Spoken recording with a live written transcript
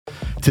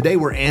Today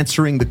we're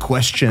answering the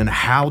question,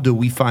 how do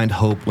we find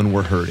hope when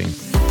we're hurting?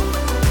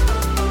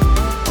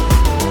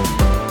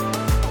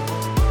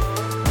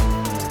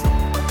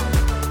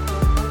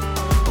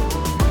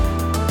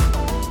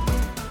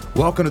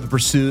 Welcome to the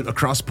Pursuit, a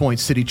Crosspoint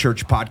City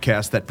Church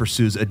podcast that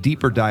pursues a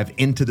deeper dive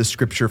into the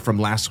scripture from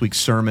last week's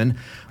sermon.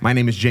 My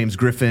name is James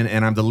Griffin,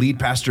 and I'm the lead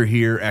pastor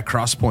here at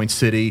Crosspoint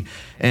City.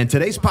 And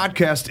today's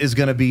podcast is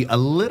going to be a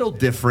little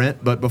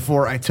different, but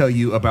before I tell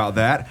you about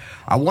that,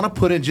 I want to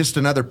put in just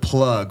another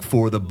plug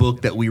for the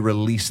book that we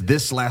released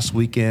this last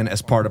weekend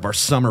as part of our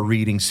summer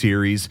reading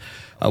series.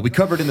 We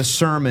covered in the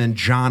sermon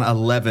John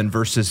 11,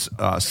 verses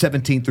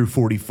 17 through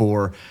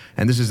 44,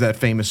 and this is that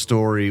famous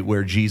story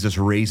where Jesus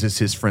raises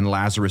his friend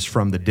Lazarus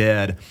from the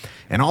dead.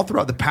 And all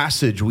throughout the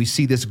passage, we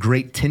see this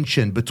great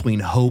tension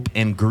between hope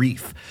and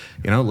grief.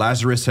 You know,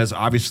 Lazarus has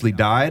obviously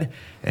died,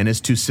 and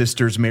his two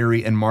sisters,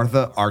 Mary and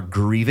Martha, are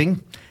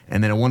grieving.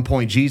 And then at one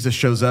point, Jesus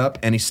shows up,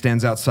 and he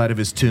stands outside of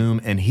his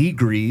tomb, and he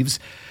grieves.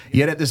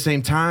 Yet at the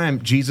same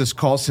time, Jesus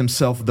calls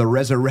himself the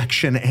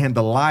resurrection and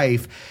the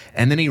life,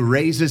 and then he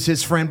raises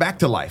his friend back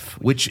to life,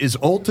 which is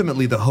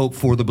ultimately the hope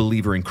for the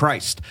believer in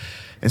Christ.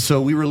 And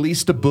so we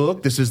released a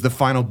book. This is the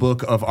final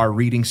book of our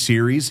reading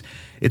series.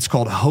 It's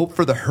called Hope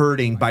for the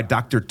Hurting by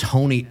Dr.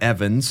 Tony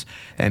Evans,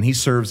 and he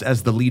serves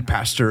as the lead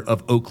pastor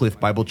of Oak Cliff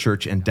Bible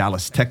Church in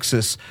Dallas,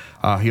 Texas.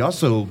 He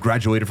also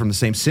graduated from the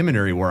same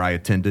seminary where I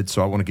attended,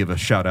 so I want to give a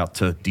shout out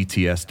to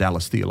DTS,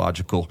 Dallas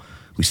Theological.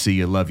 We see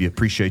you, love you,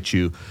 appreciate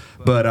you.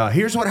 But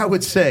here's what I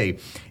would say.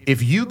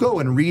 If you go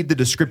and read the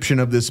description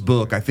of this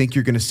book, I think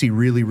you're going to see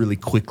really, really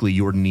quickly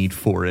your need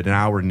for it and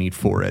our need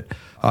for it.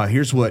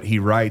 Here's what he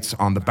writes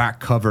on the back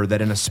cover,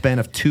 that in a span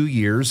of 2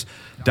 years,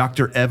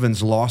 Dr.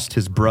 Evans lost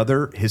his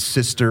brother, his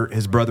sister,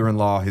 his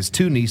brother-in-law, his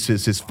two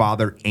nieces, his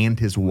father, and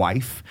his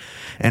wife.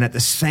 And at the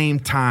same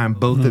time,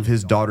 both of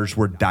his daughters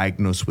were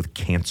diagnosed with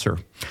cancer.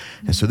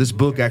 And so this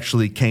book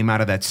actually came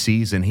out of that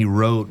season. He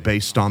wrote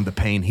based on the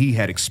pain he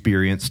had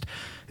experienced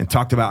and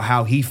talked about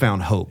how he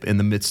found hope in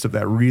the midst of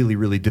that really,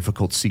 really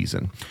difficult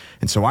season.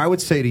 And so I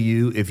would say to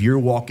you, if you're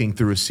walking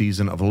through a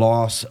season of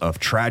loss, of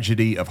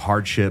tragedy, of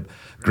hardship,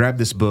 grab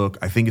this book.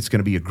 I think it's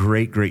going to be a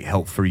great, great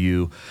help for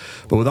you.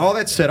 But with all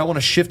that said, I want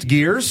to shift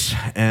gears,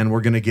 and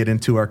we're going to get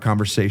into our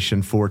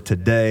conversation for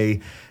today.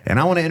 And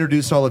I want to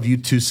introduce all of you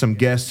to some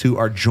guests who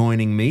are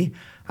joining me.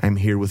 I'm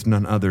here with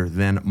none other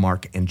than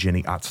Mark and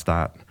Jenny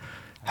Ottstadt.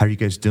 How are you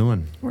guys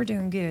doing? We're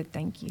doing good,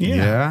 thank you.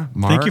 Yeah,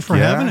 Mark, thank you for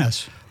having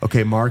us.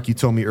 Okay, Mark, you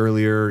told me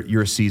earlier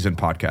you're a seasoned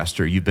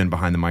podcaster. You've been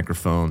behind the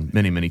microphone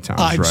many, many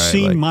times, I've right?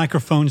 seen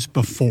microphones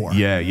before.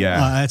 Yeah.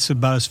 That's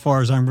about as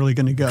far as I'm really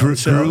going to go.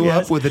 Grew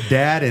up with a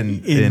dad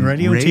in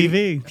radio and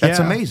TV. That's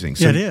amazing.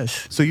 So, it is.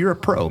 So you're a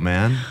pro,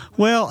 man.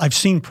 Well, I've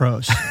seen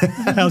pros.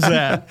 How's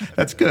that?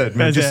 That's good,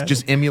 man.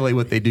 Just emulate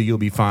what they do. You'll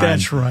be fine.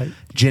 That's right.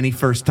 Jenny,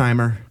 first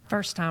timer.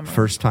 First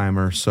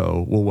timer.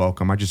 So we'll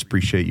welcome. I just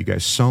appreciate you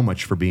guys so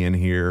much for being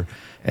here.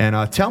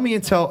 And tell me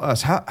and tell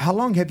us, how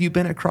long have you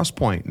been at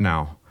Crosspoint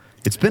now?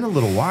 It's been a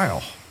little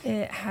while.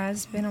 It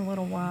has been a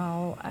little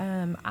while.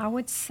 I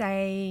would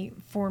say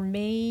for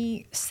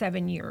me,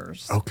 7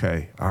 years.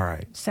 Okay, all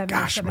right. Seven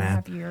and a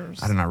half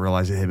years. I did not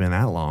realize it had been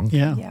that long.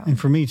 Yeah. And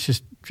for me,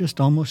 it's just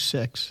almost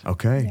 6.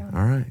 Okay, Yeah.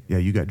 all right. Yeah,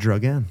 you got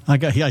drug in. I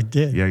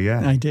did.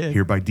 Yeah. I did.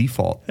 Here by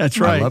default. That's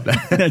right. I love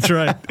that. That's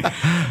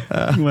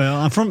right.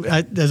 Well,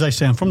 as I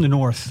say, I'm from the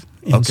North.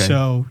 And Okay.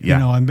 so,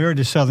 Yeah. I'm married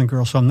to a Southern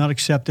girl, so I'm not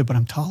accepted, but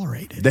I'm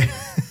tolerated.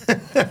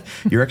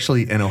 You're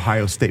actually an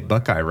Ohio State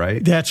Buckeye,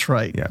 right? That's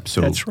right. Yeah,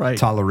 so that's right.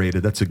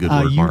 Tolerated, that's a good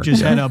word, You Mark.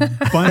 just had a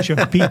bunch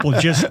of people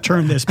just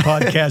turn this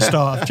podcast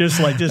off, just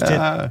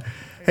hit.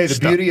 Hey, the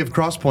beauty of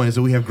Crosspoint is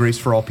that we have grace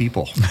for all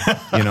people.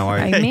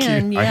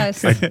 Amen,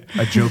 yes.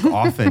 I joke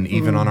often,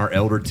 even on our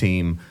elder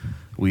team,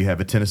 we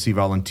have a Tennessee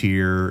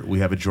Volunteer, we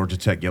have a Georgia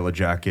Tech Yellow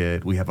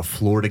Jacket, we have a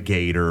Florida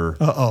Gator,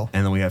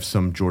 and then we have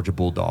some Georgia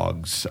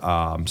Bulldogs.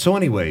 So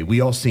anyway,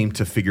 we all seem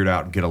to figure it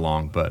out and get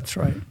along. But that's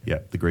right. Yeah,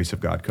 the grace of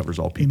God covers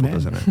all people,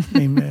 Amen. doesn't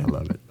it? Amen. I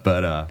love it.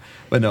 But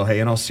no, hey,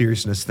 in all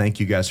seriousness, thank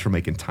you guys for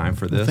making time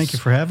for this. Well, thank you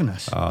for having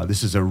us.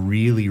 This is a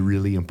really,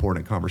 really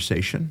important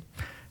conversation.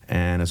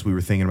 And as we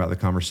were thinking about the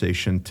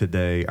conversation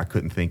today, I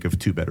couldn't think of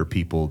two better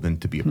people than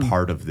to be a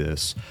part of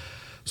this.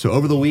 So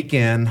over the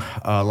weekend,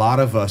 a lot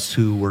of us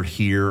who were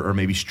here or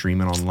maybe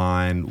streaming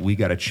online, we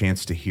got a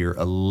chance to hear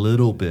a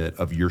little bit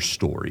of your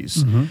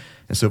stories. Mm-hmm.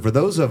 And so for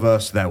those of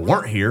us that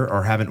weren't here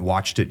or haven't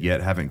watched it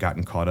yet, haven't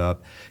gotten caught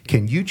up,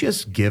 can you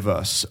just give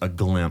us a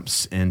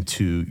glimpse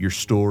into your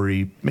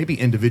story, maybe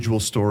individual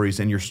stories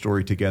and your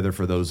story together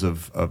for those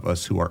of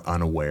us who are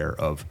unaware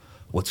of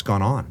what's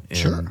gone on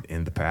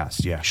in the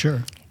past? Yeah.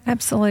 Sure.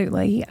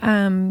 Absolutely.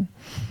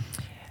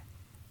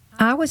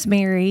 I was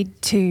married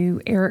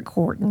to Eric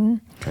Horton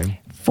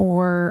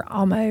for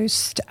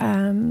almost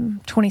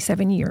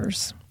 27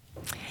 years.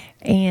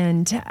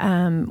 And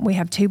we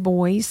have 2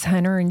 boys,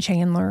 Hunter and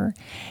Chandler.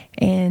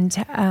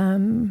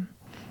 And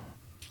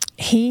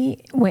he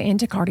went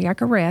into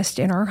cardiac arrest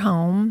in our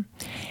home.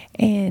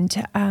 And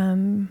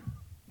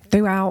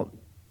throughout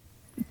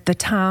the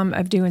time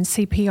of doing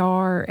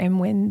CPR and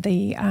when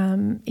the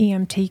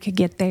EMT could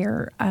get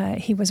there,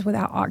 he was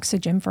without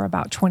oxygen for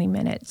about 20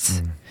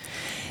 minutes.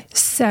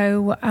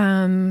 So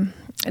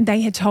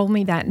they had told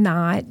me that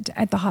night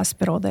at the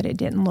hospital that it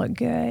didn't look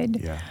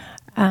good. Yeah.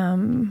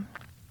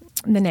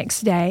 The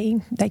next day,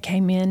 they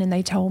came in and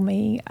they told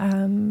me,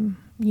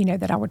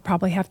 that I would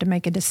probably have to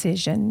make a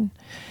decision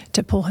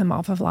to pull him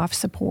off of life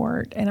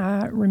support. And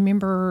I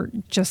remember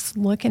just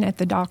looking at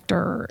the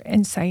doctor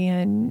and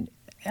saying,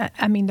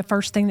 the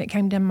first thing that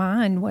came to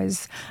mind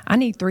was, I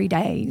need 3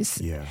 days.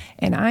 Yeah.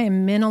 And I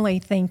am mentally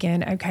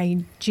thinking,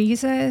 okay,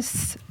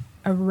 Jesus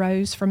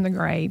arose from the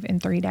grave in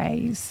 3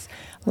 days.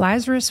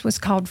 Lazarus was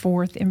called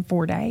forth in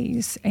 4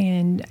 days.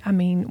 And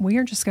we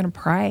are just going to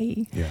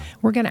pray. Yeah.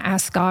 We're going to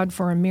ask God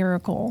for a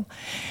miracle.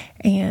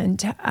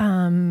 And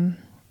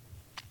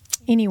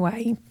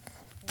anyway,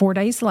 4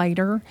 days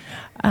later,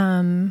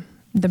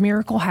 the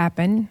miracle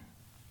happened.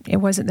 It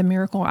wasn't the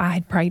miracle I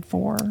had prayed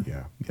for.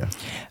 Yeah.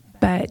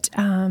 But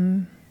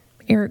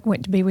Eric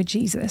went to be with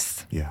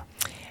Jesus. Yeah.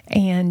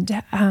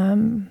 And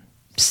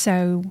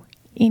so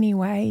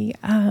anyway,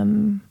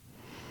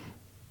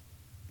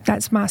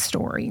 that's my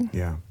story.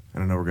 Yeah.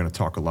 And I know we're going to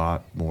talk a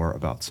lot more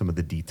about some of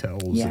the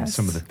details and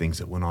some of the things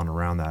that went on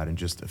around that in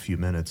just a few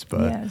minutes.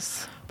 But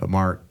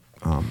Mark,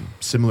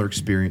 similar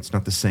experience,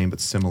 not the same,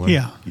 but similar.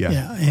 Yeah.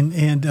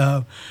 And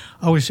I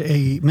was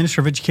a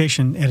minister of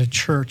education at a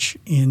church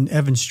in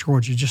Evans,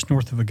 Georgia, just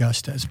north of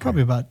Augusta. It's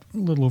probably about a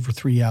little over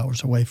 3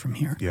 hours away from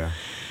here. Yeah.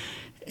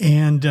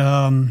 And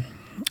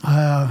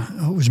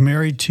I was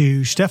married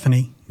to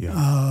Stephanie.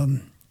 Yeah.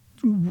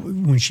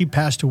 When she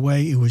passed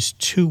away, it was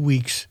 2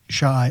 weeks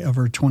shy of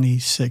her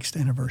 26th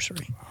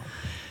anniversary. Wow.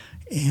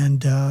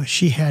 And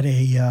she had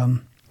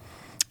ended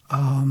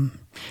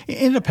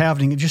up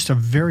having just a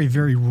very,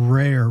 very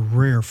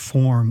rare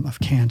form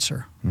of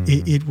cancer.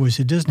 Mm-hmm.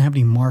 It doesn't have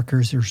any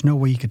markers. There's no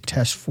way you could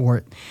test for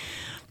it.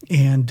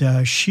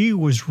 And she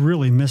was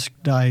really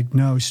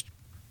misdiagnosed,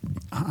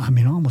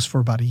 almost for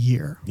about a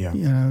year.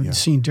 Yeah.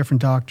 Seeing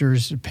different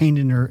doctors, pain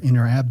in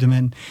her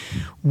abdomen,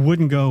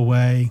 wouldn't go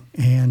away.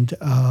 And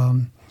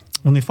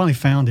when they finally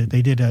found it,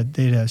 they did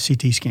a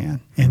CT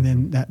scan, and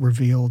then that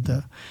revealed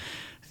the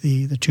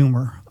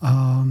tumor.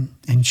 And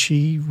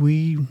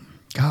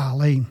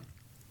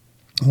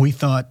we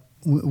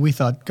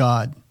thought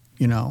God,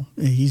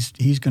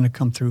 he's going to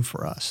come through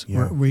for us.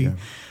 Yeah, we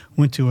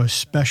went to a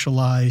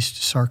specialized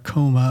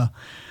sarcoma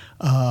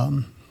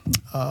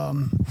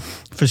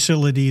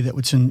facility that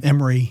was in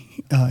Emory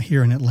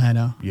here in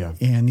Atlanta. Yeah.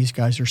 And these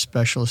guys are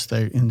specialists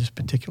there in this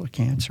particular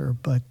cancer.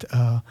 But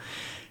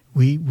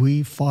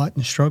we fought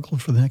and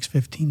struggled for the next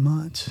 15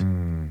 months.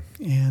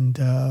 And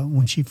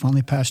when she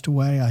finally passed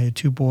away, I had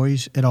 2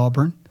 boys at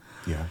Auburn.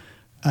 Yeah.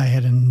 I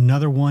had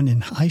another one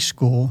in high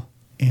school,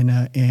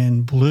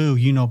 and Blue,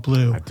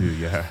 Blue. I do,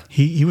 yeah.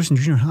 He was in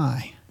junior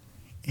high.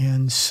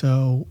 And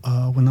so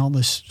when all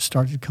this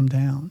started to come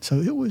down, so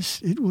it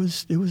was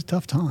a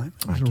tough time.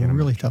 It was a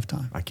really tough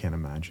time. I can't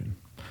imagine.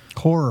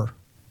 Horror.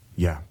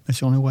 Yeah.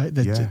 That's the only way.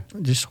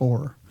 Just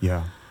horror.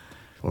 Yeah.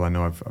 Well, I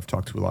know I've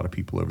talked to a lot of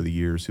people over the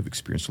years who've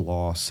experienced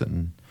loss,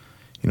 and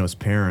as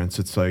parents,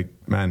 it's like,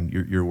 man,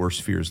 your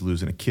worst fear is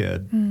losing a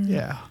kid.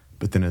 Yeah.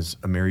 But then as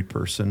a married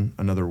person,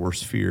 another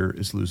worst fear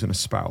is losing a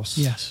spouse.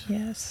 Yes.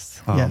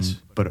 Yes. Yes.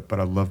 But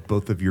I love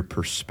both of your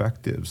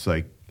perspectives.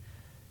 Like,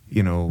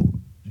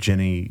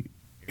 Jenny,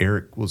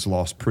 Eric was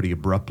lost pretty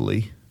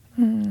abruptly.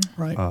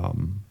 Right.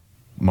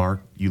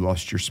 Mark, you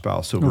lost your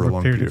spouse over a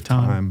long period of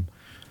time.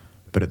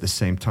 But at the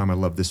same time, I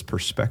love this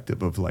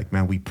perspective of like,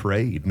 man, we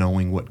prayed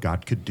knowing what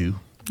God could do.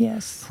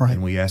 Yes. Right.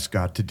 And we asked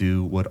God to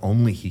do what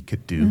only He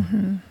could do.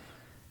 Mm-hmm.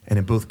 And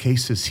in both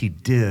cases, He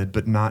did,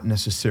 but not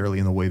necessarily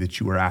in the way that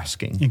you were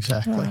asking.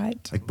 Exactly.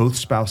 Right. Like both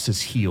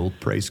spouses healed,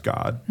 praise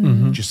God,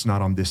 just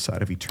not on this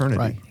side of eternity.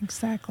 Right.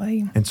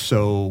 Exactly. And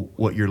so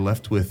what you're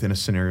left with in a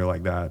scenario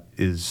like that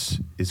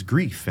is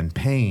grief and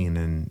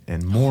pain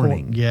and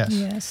mourning.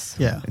 Yes.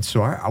 Yeah. And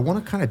so I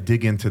want to kind of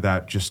dig into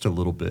that just a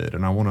little bit,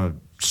 and I want to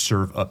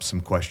serve up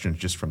some questions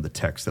just from the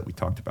text that we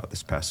talked about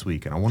this past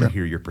week, and I want to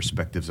hear your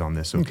perspectives on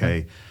this,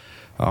 okay?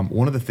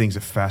 One of the things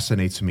that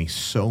fascinates me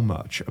so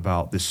much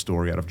about this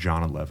story out of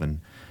John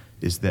 11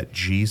 is that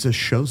Jesus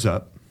shows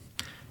up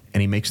and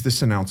He makes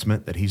this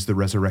announcement that He's the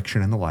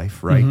resurrection and the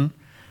life, right? Mm-hmm.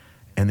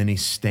 And then He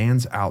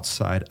stands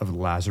outside of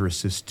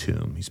Lazarus'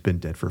 tomb. He's been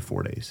dead for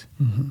 4 days.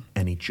 Mm-hmm.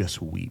 And He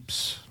just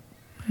weeps.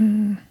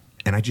 And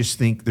I just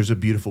think there's a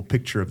beautiful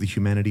picture of the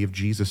humanity of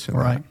Jesus in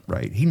that,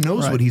 right? He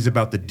knows what He's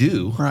about to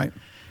do. Right.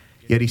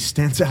 Yet He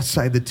stands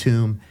outside the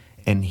tomb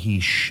and He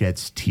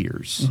sheds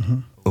tears.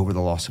 Over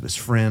the loss of His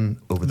friend,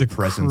 over the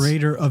presence. The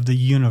creator of the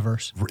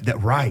universe.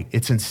 Right.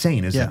 It's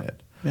insane, isn't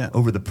it? Yeah.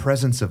 Over the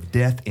presence of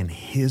death in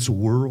His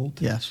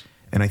world. Yes.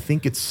 And I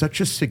think it's such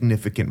a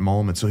significant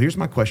moment. So here's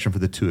my question for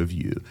the two of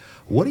you.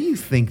 What do you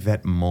think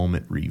that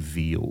moment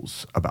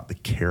reveals about the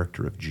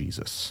character of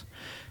Jesus?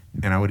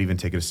 And I would even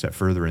take it a step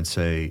further and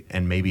say,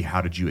 and maybe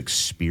how did you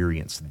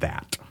experience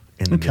that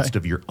in the midst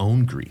of your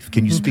own grief?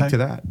 Can you speak to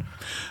that?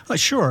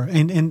 Sure.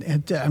 And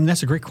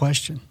that's a great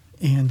question.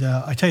 And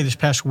I tell you, this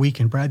past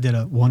weekend, Brad did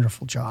a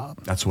wonderful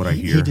job. That's what I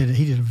hear. He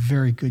did a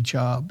very good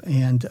job.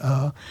 And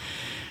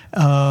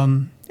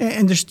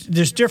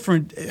there's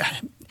different.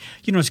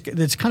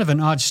 It's kind of an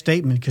odd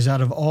statement because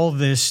out of all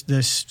this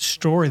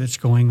story that's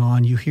going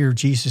on, you hear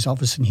Jesus. All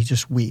of a sudden, he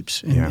just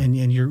weeps, and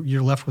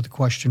you're left with the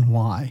question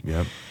why.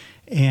 Yep.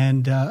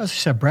 And as I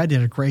said, Brad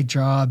did a great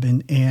job,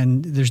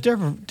 and there's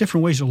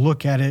different ways to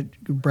look at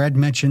it. Brad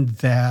mentioned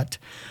that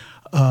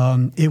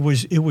it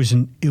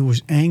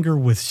was anger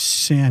with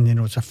sin, and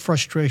it was a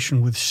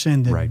frustration with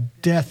sin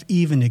that death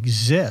even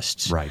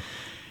exists. Right.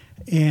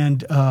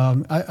 And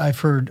I've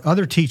heard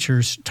other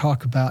teachers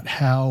talk about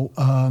how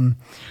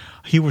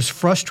he was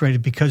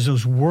frustrated because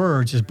those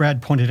words, as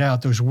Brad pointed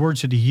out, those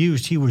words that he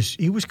used, he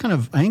was kind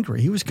of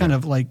angry. He was kind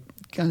of like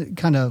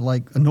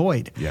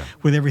annoyed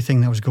with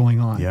everything that was going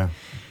on. Yeah.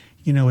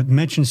 It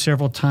mentioned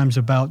several times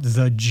about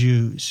the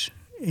Jews,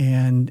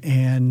 and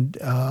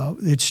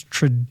it's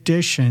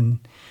tradition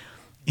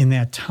in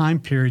that time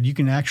period. You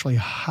can actually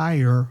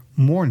hire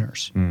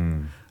mourners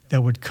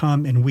that would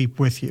come and weep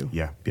with you.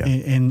 Yeah.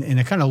 And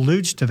it kind of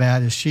alludes to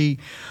that as she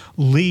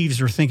leaves.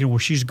 They're thinking, well,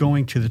 she's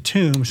going to the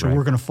tomb, so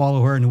we're going to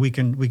follow her, and we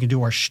can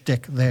do our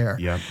shtick there.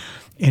 Yeah.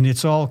 And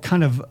it's all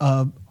kind of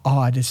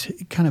odd. It's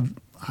kind of,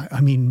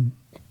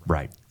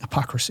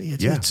 hypocrisy.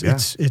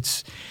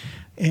 It's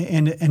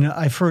and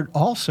I've heard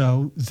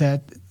also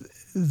that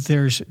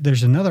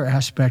there's another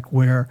aspect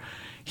where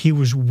he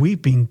was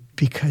weeping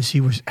because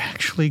he was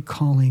actually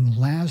calling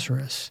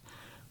Lazarus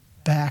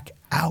back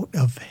out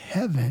of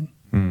heaven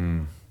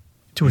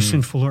to a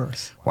sinful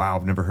earth. Wow,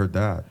 I've never heard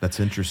that. That's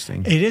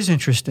interesting. It is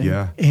interesting.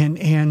 Yeah.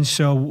 And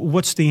so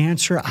what's the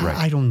answer?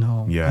 I don't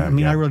know. Yeah.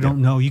 I really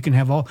don't know. You can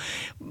have all,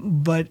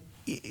 but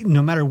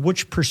no matter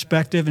which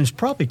perspective, and it's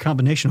probably a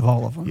combination of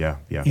all of them. Yeah.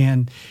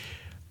 And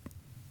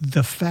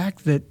the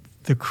fact that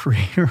the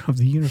creator of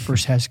the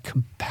universe has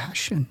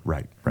compassion.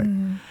 Right.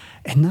 And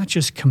not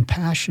just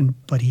compassion,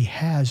 but he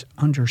has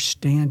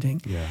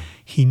understanding. Yeah.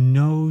 He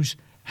knows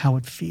how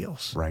it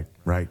feels. Right.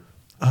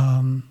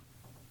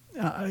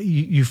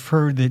 You've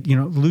heard that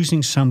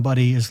losing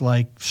somebody is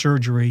like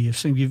surgery.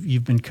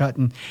 You've been cut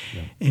and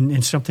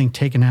something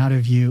taken out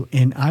of you,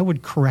 and I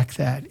would correct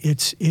that.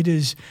 It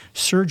is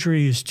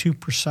surgery is too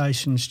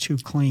precise and it's too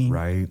clean.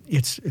 Right.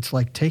 It's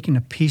like taking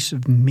a piece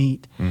of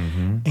meat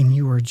and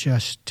you are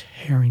just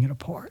tearing it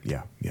apart.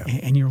 Yeah.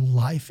 And your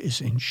life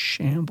is in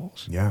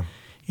shambles. Yeah.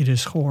 It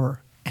is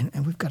horror,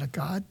 and we've got a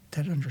God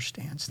that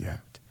understands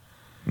that.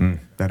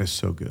 That is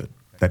so good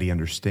that he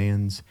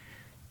understands.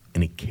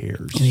 And he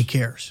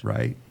cares.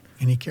 Right?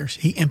 And he cares.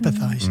 He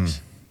empathizes.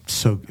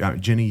 So,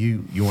 Jenny,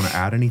 you want to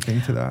add anything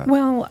to that?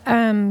 Well,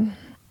 I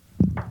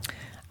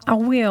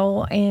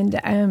will.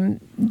 And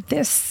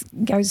this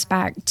goes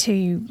back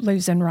to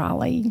losing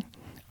Raleigh,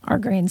 our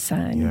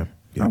grandson,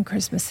 on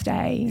Christmas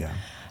Day.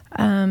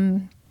 Yeah.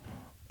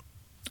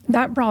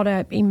 That brought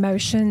up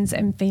emotions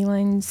and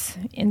feelings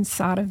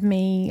inside of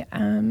me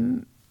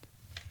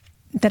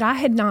that I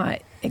had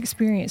not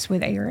experienced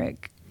with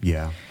Eric.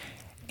 Yeah.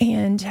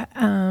 And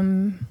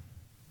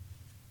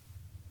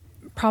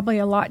probably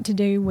a lot to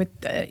do with,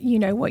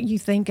 what you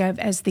think of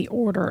as the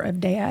order of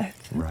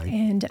death. Right.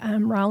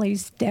 And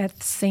Riley's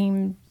death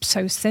seemed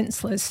so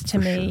senseless to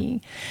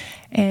me. Sure.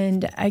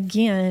 And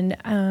again,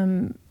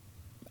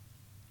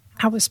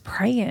 I was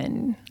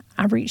praying.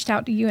 I reached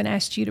out to you and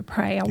asked you to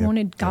pray. I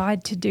wanted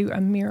God to do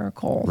a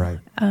miracle. Right.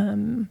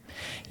 I'm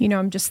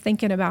just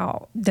thinking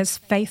about this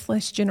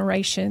faithless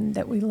generation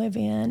that we live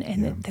in,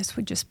 and that this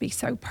would just be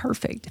so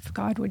perfect if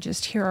God would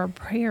just hear our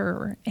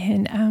prayer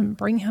and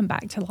bring him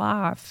back to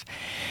life.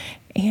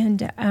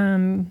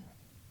 And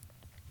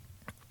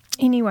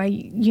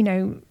anyway,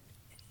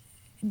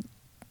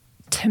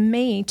 to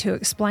me, to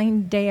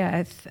explain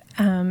death,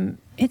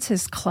 it's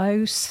as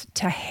close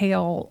to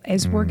hell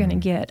as we're going to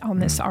get on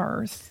this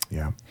earth.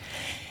 Yeah.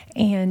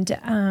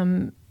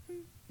 And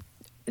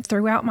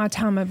throughout my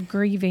time of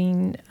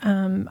grieving,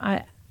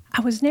 I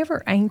was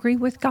never angry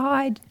with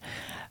God.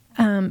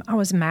 I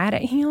was mad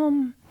at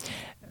him,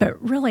 but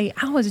really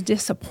I was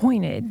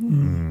disappointed.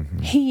 Mm-hmm.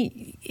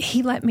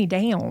 He let me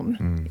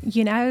down,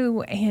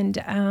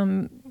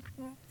 and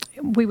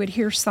we would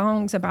hear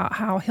songs about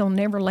how he'll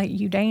never let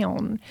you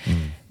down,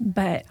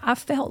 but I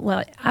felt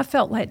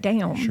let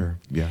down. Sure,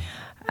 yeah.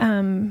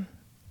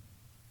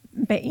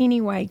 But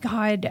anyway,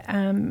 God,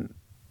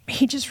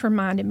 he just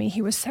reminded me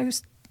he was so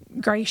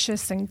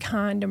gracious and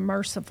kind and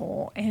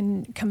merciful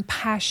and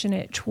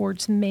compassionate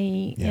towards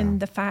me in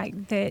the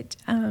fact that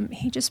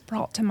he just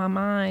brought to my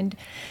mind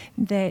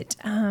that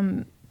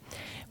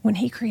when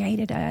he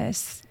created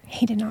us,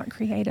 he did not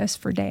create us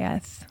for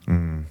death.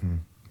 Mm-hmm.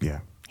 Yeah.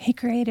 He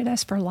created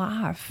us for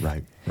life.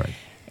 Right.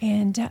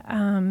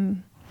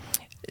 And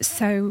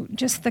so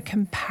just the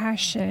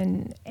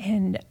compassion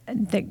and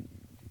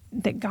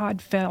that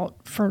God felt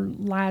for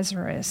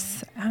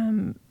Lazarus,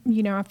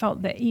 I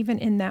felt that even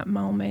in that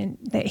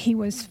moment that he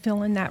was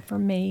feeling that for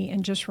me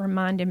and just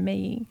reminded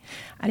me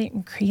I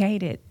didn't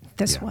create it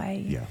this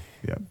way.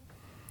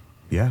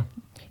 Yeah.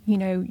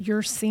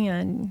 Your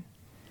sin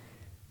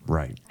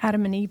Right.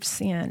 Adam and Eve's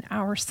sin,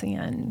 our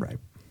sin, Right.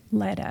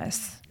 led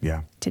us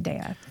Yeah. to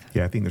death.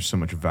 Yeah, I think there's so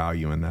much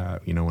value in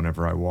that. You know,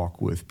 whenever I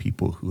walk with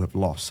people who have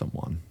lost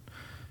someone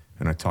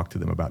and I talk to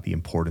them about the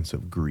importance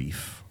of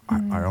grief,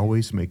 I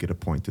always make it a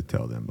point to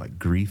tell them, like,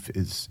 grief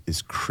is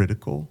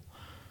critical,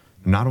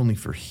 not only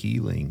for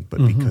healing,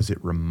 but because it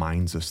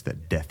reminds us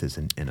that death is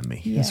an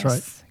enemy. Yes. That's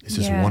right. This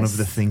is one of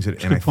the things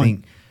that, and I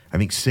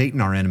think Satan,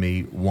 our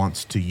enemy,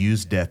 wants to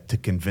use death to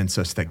convince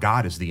us that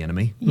God is the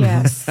enemy.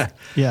 Yes.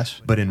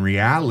 Yes. But in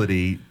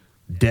reality,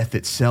 death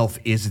itself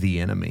is the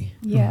enemy.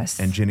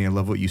 Yes. And Jenny, I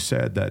love what you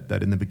said,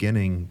 that in the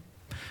beginning,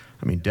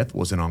 I mean, death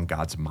wasn't on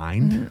God's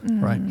mind.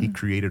 Right. He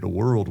created a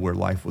world where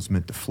life was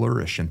meant to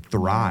flourish and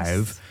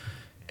thrive,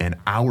 and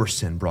our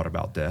sin brought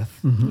about death.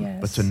 Yes.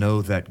 But to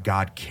know that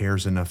God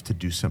cares enough to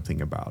do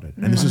something about it.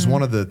 And this is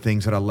one of the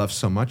things that I love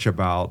so much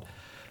about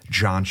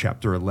John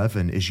chapter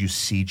 11 is you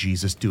see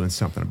Jesus doing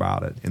something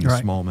about it in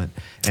this moment.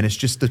 And it's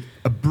just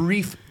a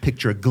brief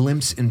picture, a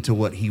glimpse into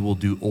what he will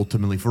do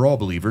ultimately for all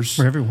believers.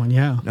 For everyone,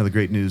 yeah. Now, the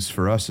great news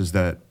for us is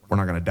that we're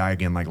not going to die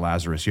again like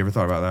Lazarus. You ever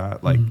thought about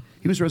that? Like,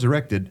 he was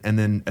resurrected and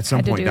then at some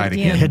Had to point do it died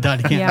again. again. He had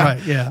died again, Yeah.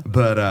 right, yeah.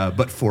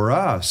 But for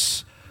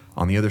us,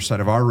 on the other side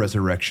of our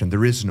resurrection,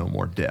 there is no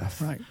more death.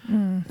 Right.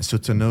 And so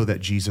to know that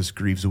Jesus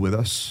grieves with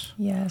us,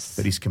 Yes.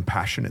 that he's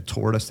compassionate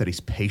toward us, that he's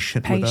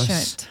patient with us,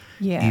 Patient.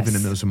 Yes. even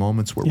in those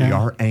moments where we Yeah.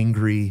 are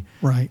angry,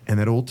 Right. and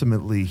that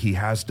ultimately he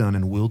has done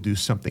and will do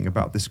something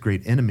about this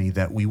great enemy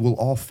that we will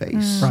all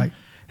face. Right.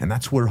 And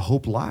that's where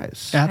hope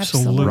lies.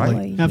 Absolutely.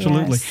 Absolutely.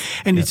 Absolutely.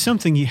 Yes. And it's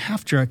something you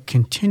have to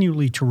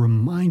continually to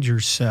remind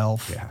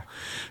yourself, Yeah.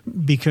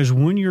 because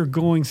when you're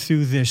going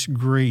through this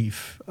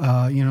grief,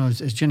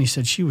 as Jenny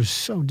said, she was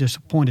so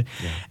disappointed.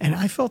 And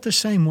I felt the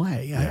same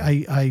way.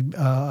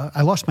 Yeah.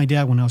 I lost my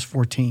dad when I was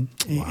 14.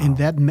 And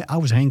that I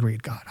was angry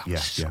at God. I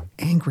was so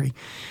angry.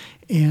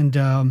 And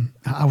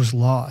I was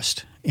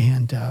lost.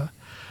 And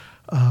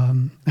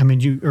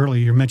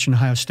you mentioned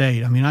Ohio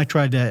State. I mean,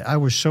 I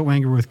was so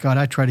angry with God,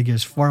 I tried to get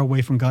as far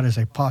away from God as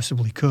I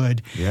possibly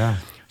could. Yeah.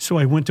 So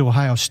I went to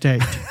Ohio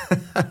State.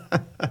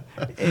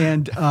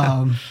 And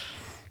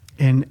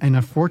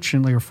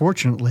unfortunately or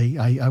fortunately,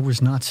 I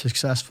was not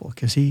successful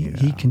because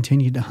he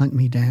continued to hunt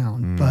me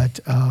down.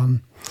 But,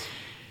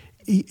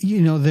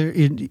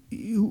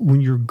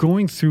 when you're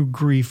going through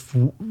grief,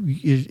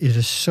 it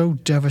is so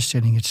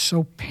devastating. It's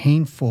so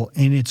painful,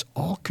 and it's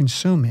all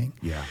consuming.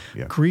 Yeah.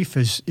 Grief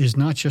is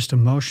not just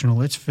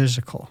emotional; it's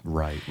physical.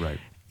 Right.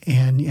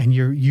 And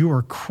you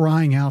are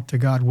crying out to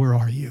God, "Where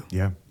are you?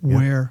 Yeah.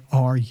 Where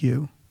are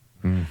you?"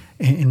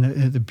 And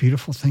the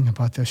beautiful thing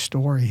about this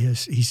story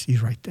is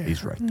he's right there.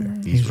 He's right there.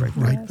 He's right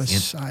right there.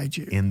 beside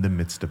you. In the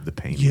midst of the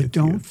pain. You with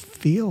don't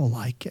feel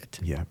like it.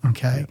 Yeah.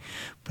 Okay. Yeah.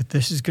 But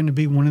this is going to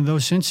be one of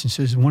those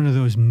instances, one of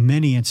those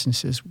many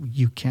instances where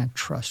you can't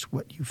trust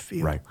what you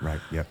feel. Right.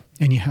 Yep.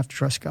 And you have to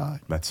trust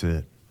God. That's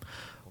it.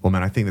 Well,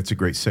 man, I think that's a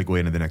great segue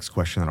into the next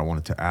question that I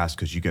wanted to ask,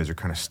 because you guys are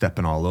kind of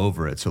stepping all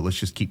over it. So let's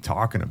just keep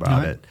talking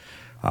about it.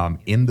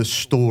 In the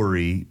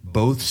story,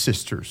 both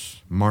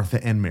sisters,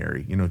 Martha and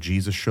Mary,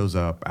 Jesus shows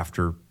up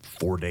after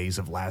 4 days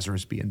of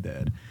Lazarus being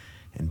dead.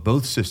 And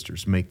both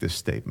sisters make this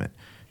statement: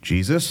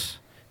 Jesus,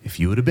 if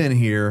you would have been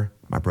here,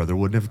 my brother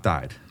wouldn't have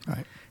died.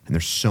 Right. And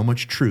there's so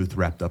much truth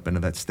wrapped up into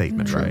that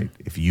statement, right?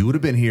 If you would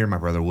have been here, my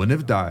brother wouldn't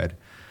have died.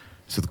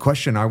 So the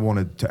question I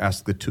wanted to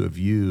ask the two of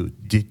you,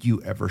 did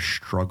you ever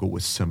struggle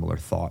with similar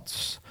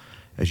thoughts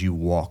as you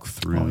walk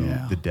through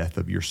the death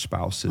of your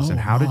spouses? And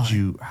how did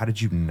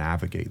you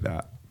navigate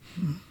that?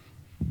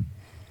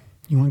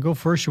 You want to go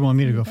first or you want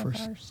me to go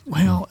first?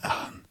 Well,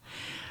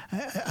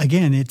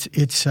 again,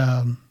 it's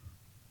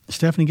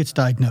Stephanie gets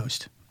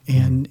diagnosed,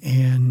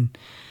 and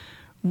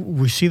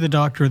we see the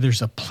doctor.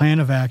 There's a plan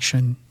of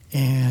action,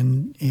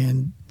 and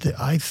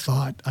I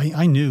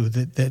knew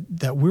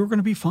that we were going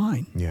to be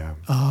fine. Yeah.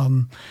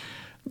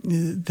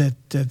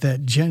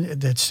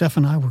 That Steph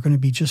and I were going to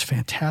be just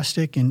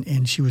fantastic,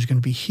 and she was going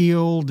to be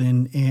healed,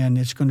 and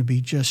it's going to be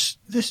this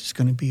is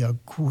going to be a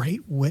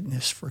great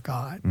witness for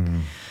God.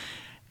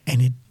 And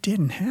it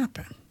didn't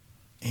happen.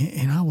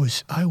 And I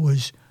was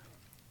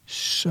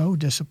so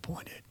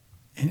disappointed.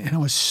 And I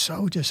was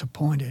so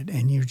disappointed.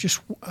 And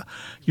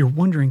you're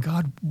wondering,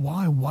 God,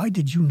 why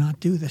did you not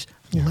do this?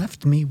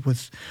 Left me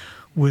with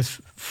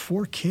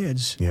 4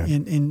 kids,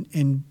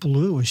 and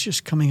Blue is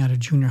just coming out of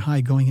junior high,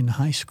 going into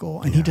high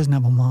school, and he doesn't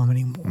have a mom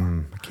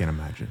anymore. I can't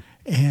imagine.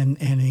 And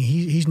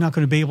he's not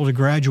going to be able to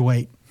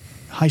graduate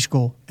high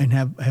school and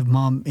have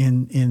mom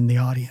in the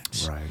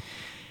audience. Right.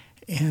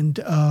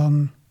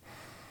 And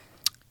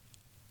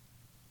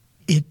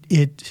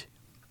it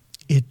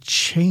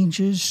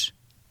changes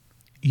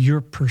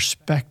your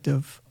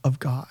perspective of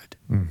God.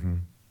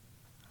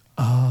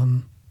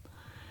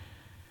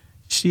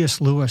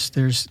 C.S. Lewis,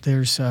 there's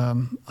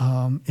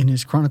in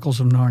his Chronicles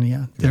of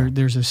Narnia,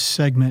 there's a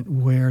segment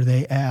where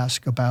they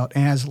ask about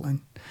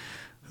Aslan,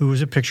 who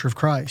is a picture of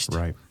Christ.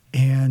 Right.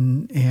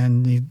 And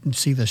you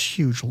see this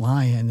huge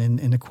lion,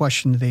 and the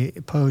question they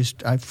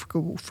posed, I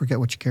forget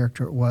which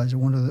character it was,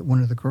 one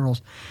of the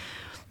girls,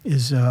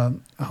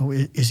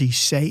 is he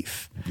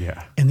safe?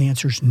 Yeah. And the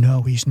answer is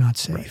no, he's not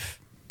safe,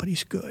 but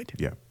he's good.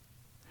 Yeah.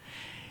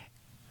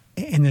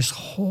 And this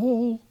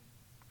whole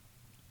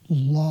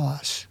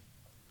loss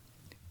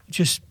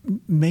just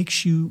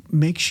makes you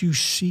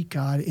see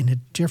God in a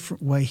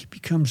different way. He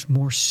becomes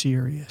more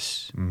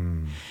serious.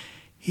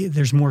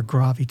 There's more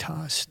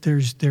gravitas.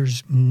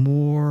 There's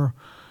more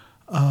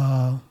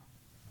of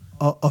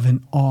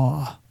an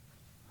awe.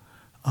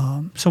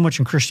 So much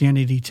in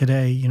Christianity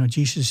today,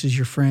 Jesus is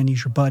your friend,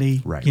 he's your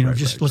buddy. Right,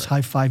 let's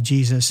high five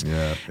Jesus.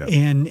 Yeah.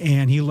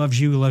 And he loves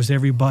you, he loves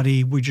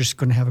everybody. We're just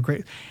going to have a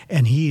great.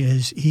 And he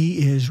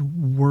is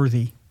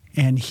worthy,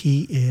 and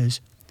he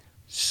is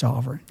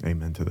sovereign.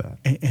 Amen to that.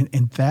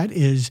 And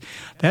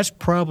that's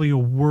probably a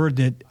word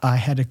that I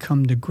had to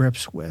come to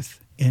grips with,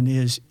 and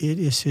it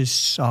is his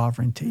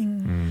sovereignty.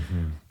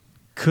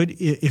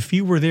 If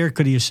he were there,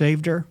 could he have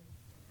saved her?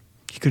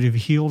 He could have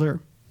healed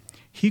her.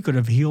 He could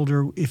have healed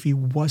her if he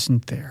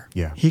wasn't there.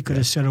 Yeah. He could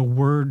have said a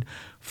word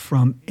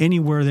from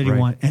anywhere that he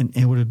wanted, and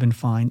it would have been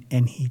fine,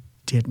 and he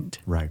didn't.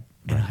 Right.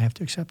 And I have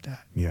to accept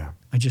that. Yeah.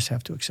 I just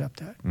have to accept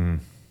that. And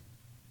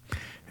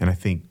I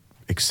think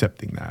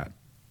accepting that,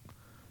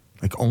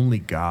 like, only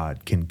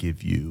God can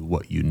give you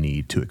what you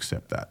need to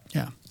accept that.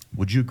 Yeah.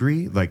 Would you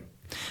agree? Like,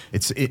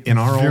 it's in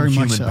our Very own much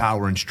human so.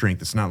 power and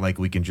strength. It's not like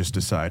we can just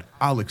decide,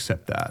 I'll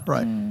accept that.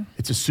 Right.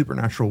 It's a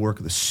supernatural work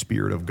of the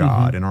Spirit of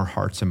God in our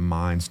hearts and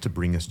minds to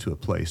bring us to a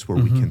place where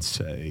we can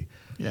say,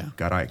 Yeah.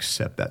 God, I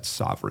accept that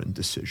sovereign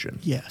decision.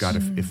 Yes. God,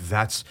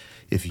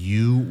 if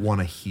you want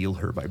to heal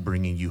her by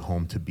bringing you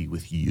home to be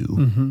with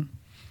you,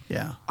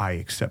 Yeah. I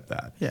accept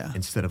that. Yeah.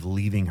 Instead of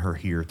leaving her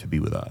here to be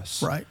with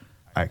us. Right.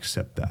 I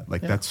accept that.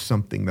 Like, Yeah. that's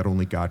something that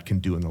only God can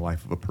do in the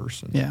life of a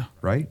person. Yeah.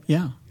 Right?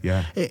 Yeah.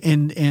 Yeah.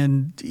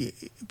 And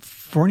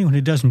for anyone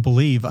who doesn't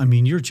believe, I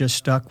mean, you're just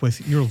stuck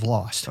with, you're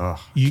lost. Oh,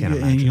 You- can't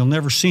and imagine. you'll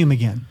never see him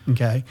again.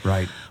 Okay.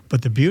 Right.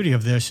 But the beauty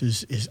of this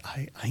is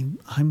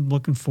I'm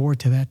looking forward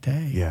to that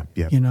day. Yeah,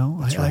 yeah.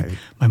 That's right.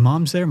 my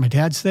mom's there, my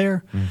dad's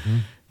there,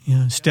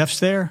 Steph's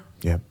there,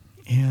 Yeah.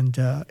 and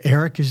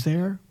Eric is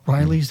there,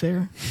 Riley's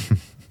there.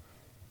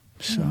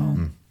 So,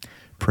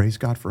 Praise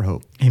God for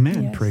hope.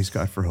 amen. Yes. Praise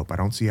God for hope. I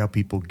don't see how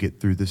people get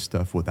through this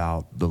stuff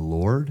without the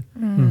Lord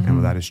and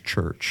without His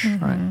church.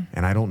 Right.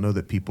 And I don't know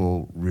that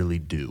people really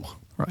do.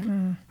 Right.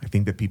 I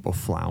think that people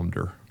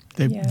flounder.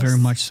 They Yes. very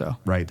much so.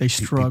 Right. They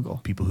struggle.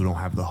 People who don't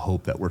have the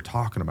hope that we're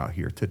talking about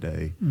here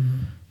today.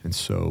 And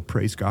so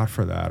praise God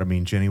for that. I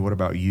mean, Jenny, what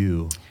about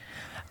you?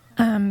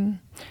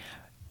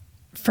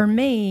 For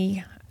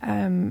me,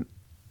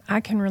 I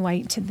can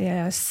relate to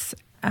this,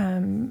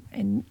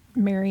 and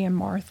Mary and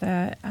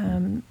Martha,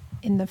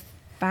 in the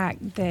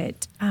fact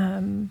that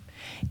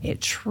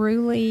it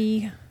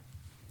truly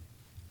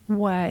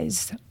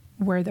was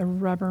where the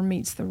rubber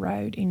meets the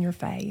road in your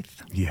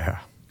faith. Yeah.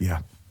 Yeah.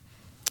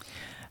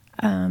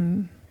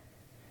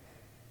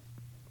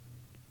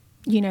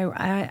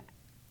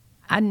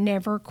 I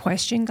never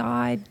questioned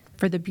God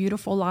for the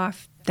beautiful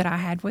life that I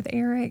had with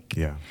Eric.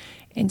 Yeah.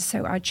 And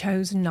so I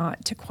chose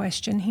not to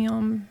question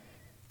him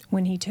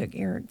when he took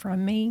Eric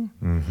from me.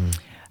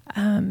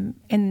 And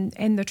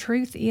the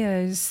truth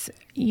is,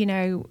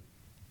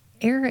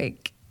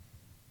 Eric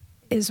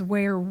is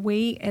where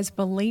we as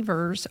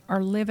believers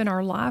are living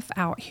our life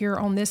out here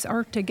on this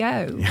earth to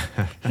go.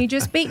 He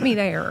just beat me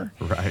there.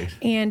 Right.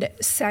 And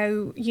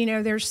so,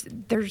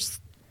 there's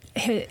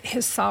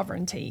his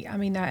sovereignty. I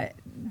mean,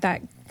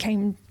 that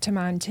came to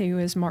mind too,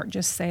 as Mark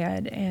just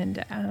said.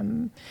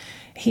 And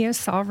he is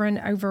sovereign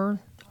over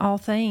all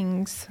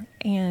things.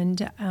 And,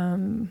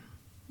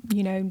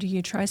 do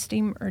you trust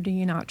him or do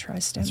you not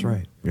trust him? That's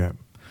right. Yeah.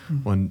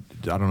 When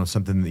I don't know,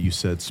 something that you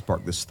said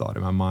sparked this thought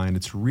in my mind.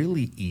 It's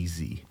really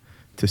easy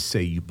to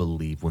say you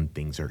believe when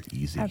things are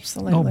easy.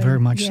 Absolutely. Oh, very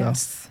much so.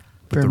 Yes.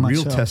 But Very the much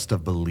real so. test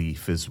of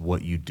belief is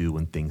what you do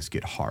when things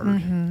get hard.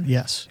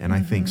 Yes. And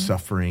I think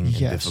suffering and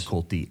Yes.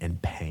 difficulty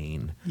and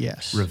pain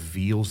Yes.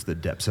 reveals the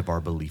depths of our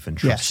belief and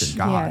trust Yes. in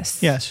God. Yes.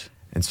 Yes.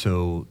 And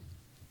so,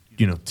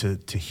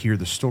 to hear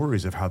the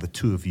stories of how the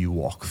two of you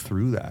walk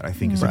through that, I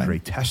think is a Right.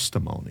 great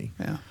testimony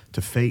Yeah.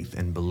 to faith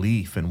and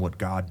belief and what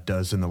God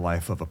does in the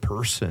life of a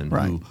person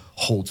Right. who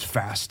holds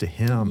fast to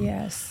Him.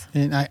 Yes.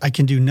 And I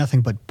can do nothing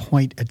but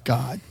point at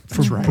God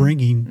for right.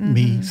 bringing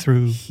me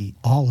through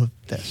all of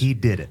this. He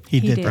did it.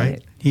 He He did did that.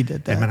 it. He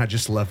did that. And man, I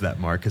just love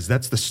that, Mark, because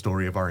that's the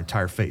story of our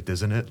entire faith,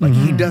 isn't it? Like,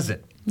 He does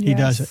it. He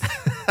does it.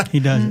 He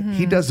does it.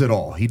 He does it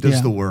all. He does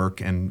Yeah. the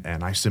work, and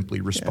I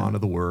simply respond to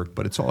the work,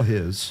 but it's all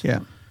His.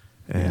 Yeah.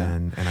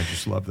 And I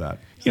just love that.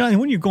 And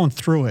when you're going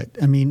through it,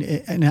 I mean,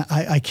 and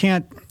I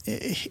can't,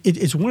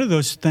 it's one of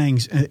those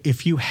things,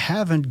 if you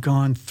haven't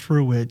gone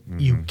through it,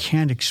 you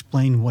can't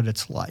explain what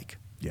it's like.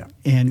 Yeah.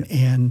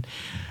 And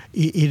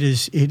it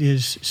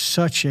is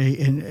such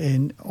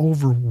an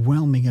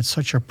overwhelming, it's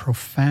such a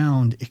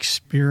profound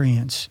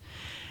experience.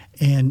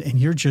 And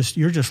you're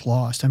just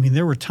lost. I mean,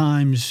 there were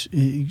times,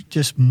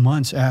 just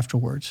months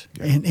afterwards.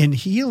 Yeah. And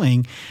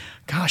healing,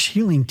 gosh,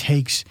 healing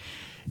takes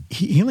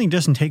healing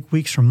doesn't take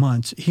weeks or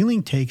months.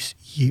 Healing takes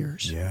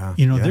years. Yeah.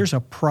 There's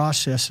a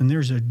process and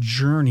there's a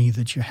journey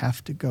that you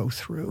have to go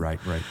through. Right.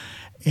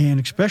 And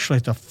especially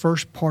at the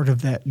first part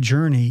of that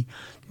journey,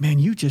 man,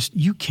 you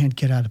can't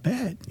get out of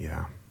bed.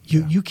 Yeah.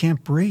 You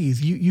can't breathe.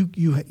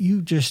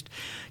 You just,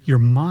 your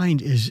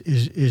mind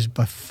is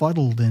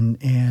befuddled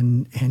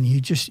and you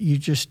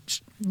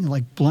just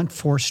like blunt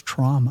force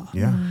trauma.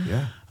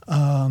 Yeah.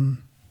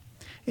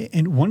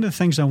 And one of the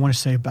things I want to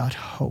say about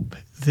hope,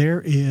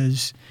 there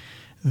is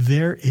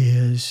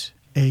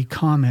a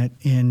comment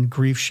in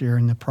Grief Share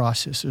in the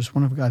process. There's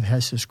one of God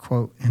has this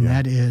quote, and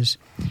that is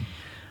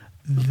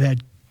that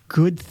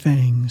good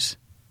things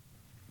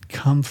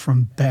come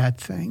from bad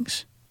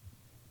things.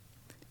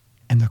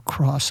 And the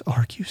cross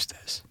argues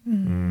this.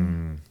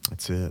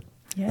 That's it.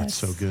 Yes. That's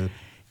so good.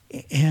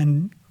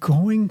 And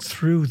going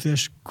through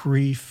this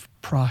grief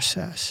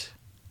process,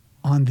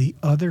 on the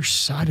other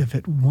side of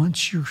it,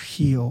 once you're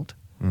healed,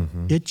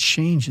 it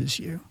changes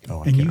you.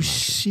 And you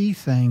see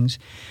things.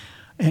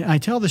 And I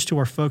tell this to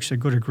our folks that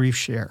go to Grief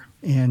Share.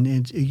 And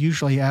it's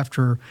usually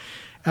after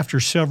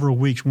several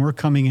weeks, when we're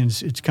coming in,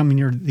 it's coming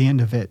near the end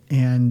of it,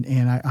 and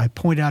I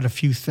point out a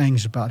few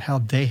things about how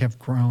they have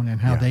grown and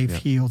how they've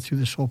healed through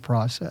this whole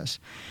process.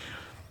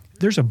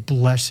 There's a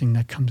blessing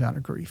that comes out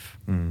of grief,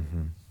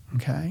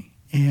 okay?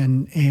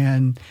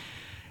 And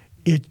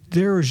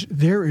there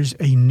is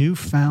a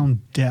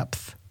newfound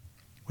depth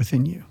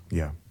within you.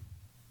 Yeah.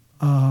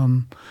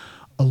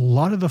 A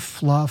lot of the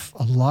fluff,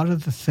 a lot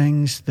of the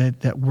things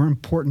that were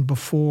important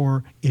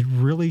before, it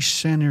really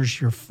centers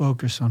your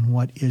focus on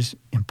what is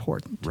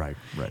important. Right.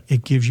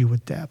 It gives you a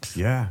depth.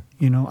 Yeah.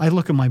 I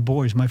look at my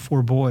boys, my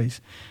 4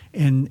 boys,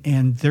 and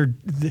they're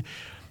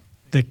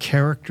the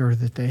character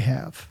that they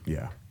have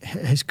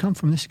has come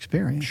from this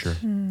experience. Sure.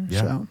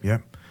 Yeah.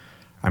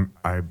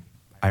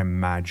 I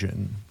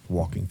imagine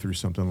walking through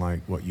something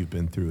like what you've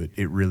been through,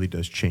 it really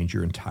does change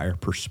your entire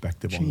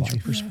perspective on life.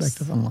 Change your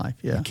perspective on life,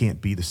 yeah. You can't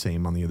be the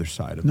same on the other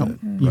side of it. No,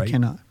 right? you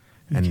cannot.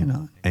 You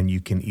cannot. And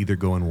you can either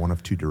go in one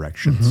of two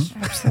directions.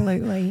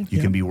 Absolutely. You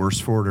can be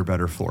worse for it or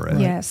better for it.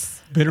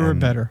 Yes. Bitter or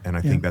better. And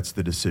I think that's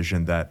the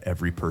decision that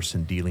every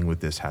person dealing with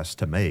this has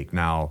to make.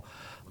 Now,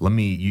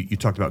 you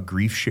talked about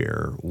Grief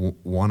Share.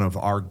 One of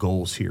our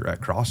goals here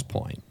at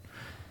Crosspoint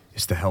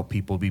is to help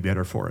people be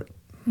better for it.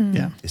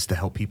 Is to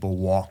help people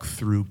walk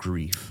through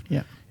grief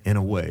in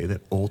a way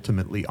that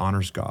ultimately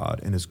honors God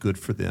and is good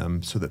for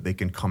them so that they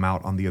can come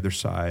out on the other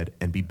side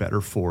and be better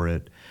for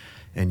it.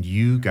 And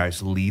you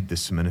guys lead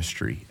this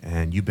ministry,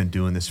 and you've been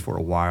doing this for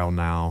a while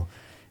now.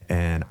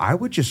 And I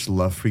would just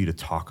love for you to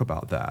talk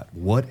about that.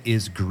 What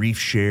is Grief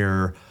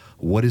Share?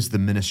 What is the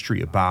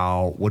ministry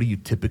about? What do you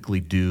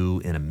typically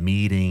do in a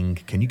meeting?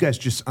 Can you guys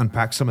just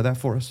unpack some of that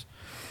for us?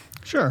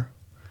 Sure.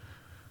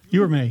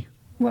 You or me?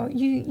 Well,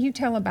 you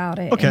tell about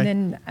it, Okay.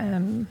 and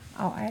then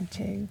I'll add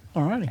to.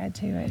 All righty. Add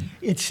to it.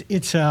 It's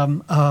a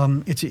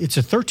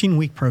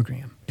 13-week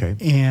program, Okay.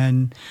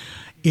 and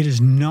it is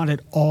not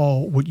at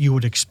all what you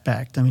would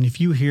expect. I mean,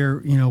 if you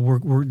hear,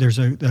 there's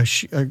a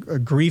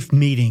grief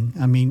meeting.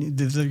 I mean,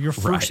 your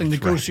first thing that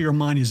goes through your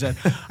mind is that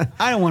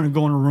I don't want to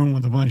go in a room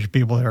with a bunch of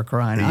people that are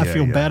crying. I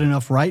feel bad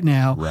enough right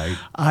now. Right.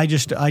 I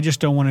just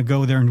don't want to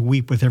go there and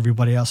weep with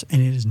everybody else, and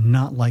it is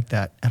not like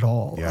that at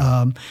all.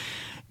 Yeah.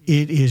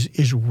 It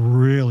is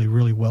really,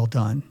 really well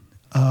done.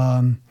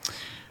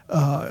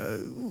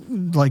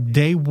 Like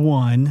day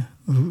one,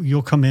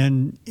 you'll come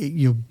in,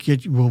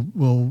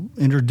 we'll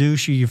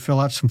introduce you, you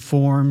fill out some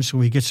forms,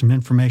 we get some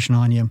information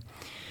on you.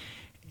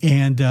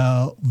 And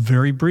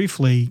very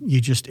briefly, you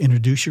just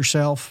introduce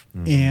yourself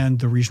and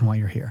the reason why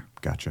you're here.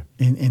 Gotcha.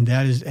 And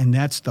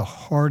that's the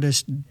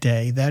hardest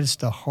day. That is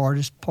the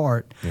hardest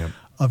part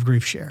of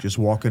Grief Share. Just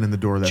walking in the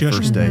door that Just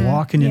first day.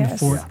 walking in the Yes.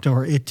 front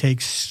door. It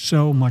takes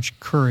so much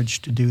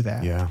courage to do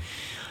that. Yeah.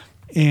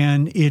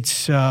 And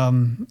it's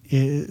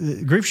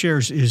Grief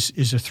Shares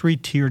is a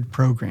 3-tiered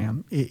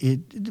program.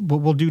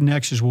 What we'll do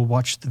next is we'll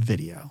watch the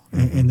video,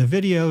 and the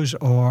videos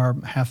are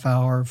half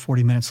hour,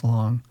 40 minutes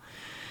long,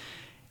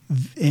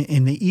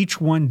 and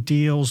each one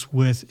deals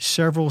with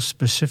several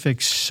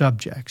specific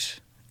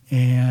subjects.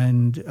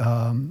 And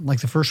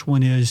like the first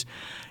one is,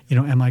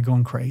 am I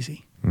going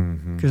crazy?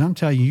 Because I'm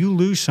telling you, you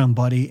lose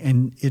somebody,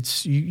 and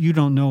it's you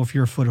don't know if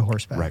you're a foot of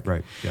horseback.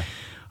 Right. Yeah.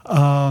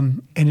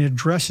 And it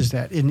addresses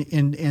that.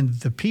 And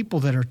the people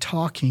that are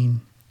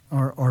talking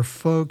are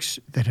folks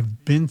that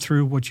have been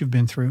through what you've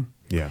been through.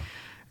 Yeah.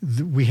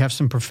 We have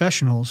some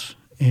professionals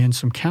and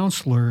some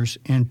counselors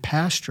and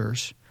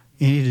pastors,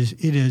 and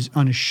it is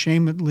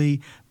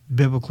unashamedly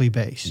biblically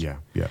based. Yeah.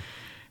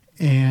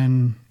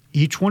 And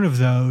each one of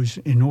those,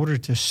 in order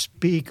to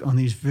speak on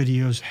these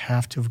videos,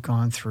 have to have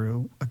gone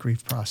through a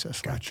grief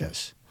process like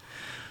this.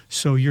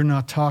 So you're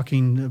not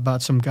talking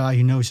about some guy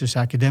who knows this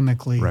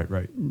academically.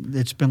 Right.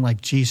 It's been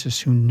like Jesus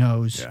who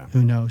knows.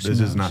 This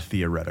is not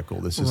theoretical.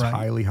 This is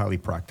highly, highly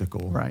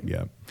practical. Right.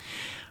 Yeah.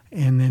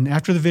 And then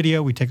after the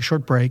video, we take a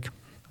short break,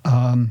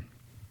 and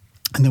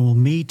then we'll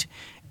meet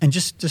and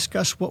just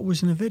discuss what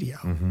was in the video.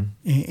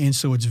 And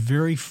so it's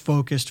very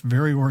focused,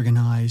 very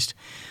organized.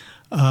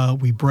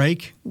 We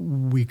break,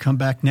 we come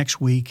back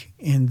next week,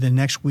 and the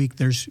next week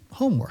there's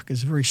homework.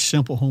 It's very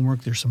simple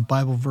homework. There's some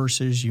Bible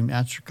verses. You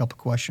answer a couple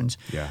questions.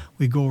 Yeah.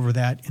 We go over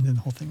that, and then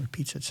the whole thing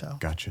repeats itself.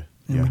 Gotcha.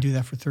 And we do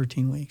that for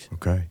 13 weeks.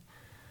 Okay.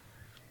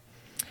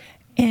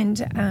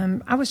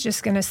 And I was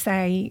just going to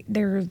say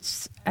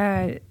there's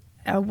a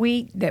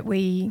week that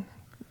we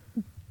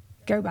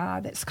go by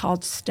that's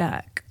called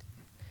Stuck.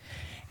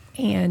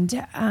 And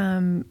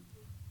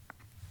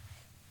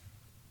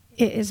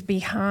it is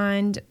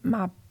behind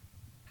my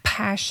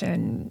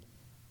passion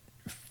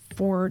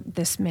for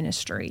this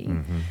ministry.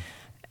 Mm-hmm.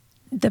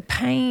 The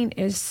pain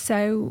is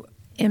so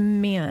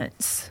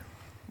immense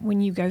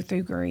when you go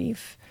through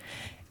grief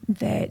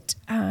that,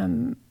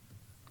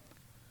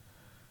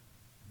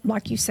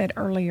 like you said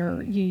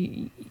earlier,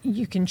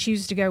 you can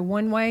choose to go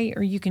one way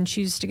or you can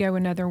choose to go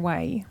another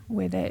way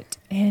with it.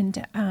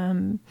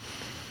 And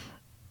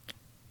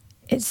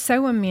it's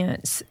so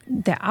immense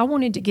that I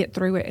wanted to get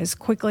through it as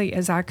quickly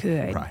as I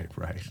could.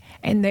 Right.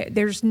 And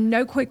there's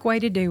no quick way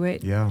to do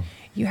it. Yeah.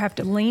 You have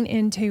to lean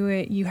into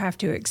it. You have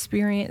to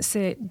experience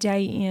it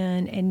day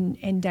in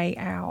and day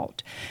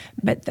out.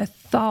 But the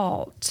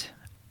thought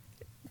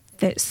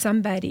that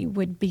somebody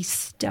would be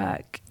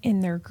stuck in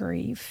their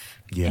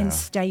grief and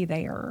stay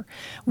there.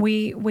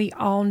 We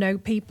all know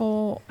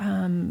people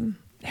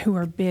who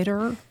are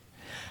bitter,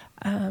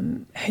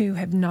 who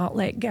have not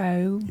let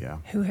go,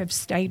 who have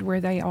stayed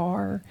where they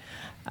are.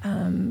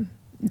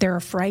 They're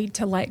afraid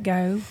to let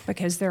go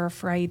because they're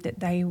afraid that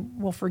they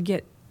will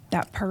forget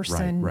that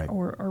person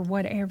or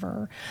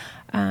whatever.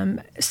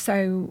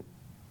 So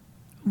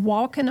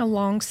walking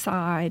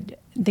alongside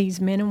these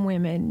men and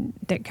women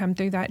that come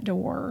through that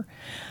door,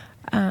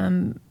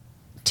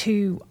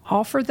 to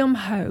offer them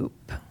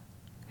hope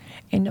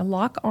and to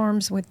lock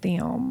arms with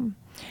them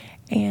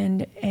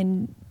and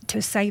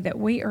to say that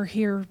we are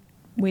here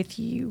with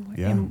you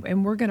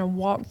and we're going to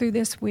walk through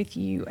this with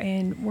you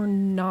and we're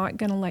not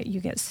going to let you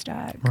get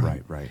stuck.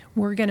 Right.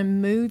 We're going to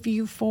move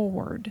you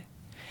forward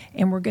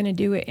and we're going to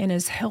do it in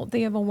as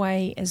healthy of a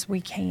way as we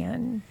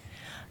can.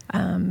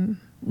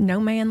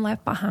 No man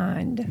left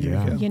behind,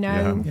 you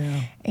know,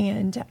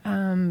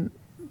 and,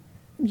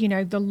 you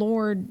know, the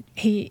Lord,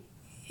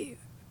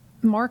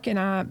 Mark and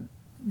I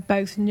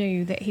both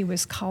knew that he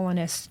was calling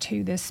us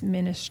to this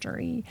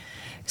ministry.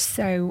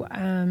 So,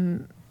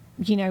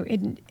 you know,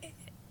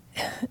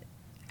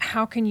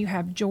 how can you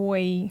have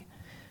joy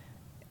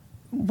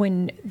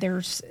when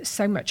there's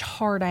so much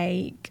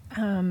heartache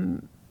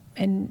and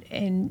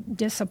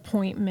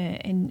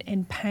disappointment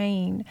and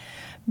pain?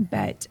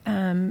 But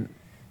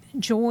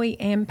joy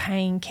and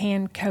pain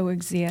can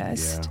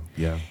coexist.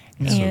 Yeah.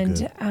 And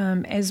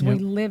so as we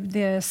live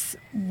this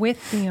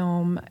with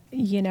them,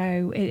 you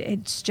know,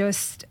 it's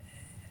just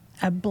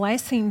a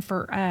blessing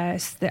for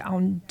us that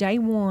on day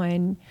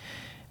one,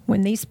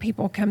 when these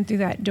people come through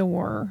that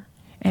door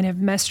and have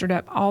mustered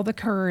up all the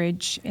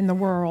courage in the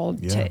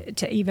world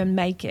to even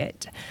make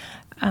it,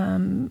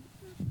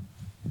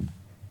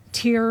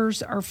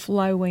 tears are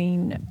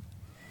flowing.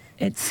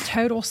 It's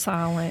total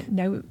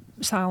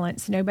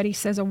silence. Nobody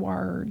says a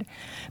word.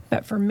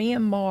 But for me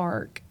and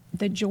Mark,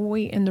 the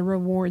joy and the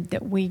reward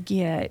that we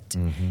get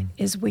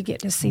is we get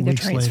to see the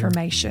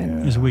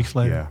transformation. Is weeks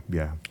later.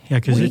 Yeah.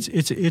 Because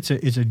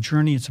it's a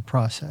journey. It's a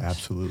process.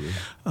 Absolutely.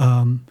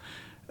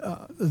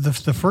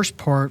 The first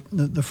part,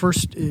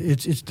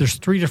 there's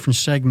 3 different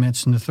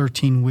segments in the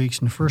 13 weeks,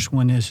 and the first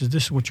one is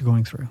this is what you're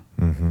going through.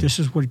 Mm-hmm. This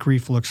is what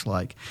grief looks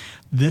like.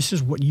 This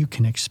is what you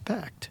can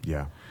expect.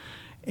 Yeah.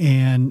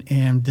 And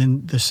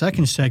then the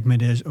second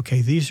segment is,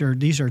 okay, these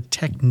are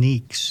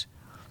techniques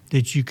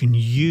that you can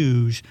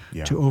use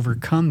to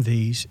overcome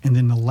these. And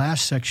then the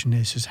last section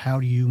is how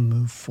do you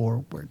move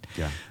forward?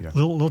 Yeah.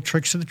 Little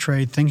tricks of the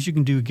trade, things you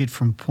can do to get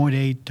from point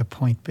A to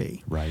point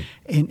B. Right.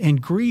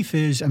 And grief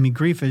is a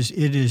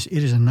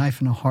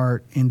knife in the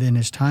heart. And then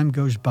as time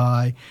goes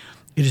by,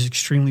 it is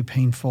extremely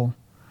painful.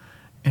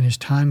 And as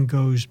time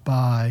goes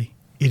by,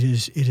 it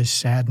is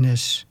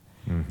sadness.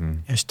 Mm-hmm.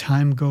 As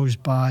time goes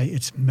by,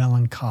 it's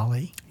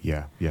melancholy.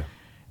 Yeah.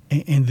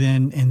 And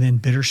then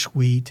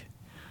bittersweet.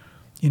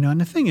 You know,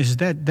 and the thing is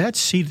that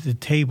seat at the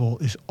table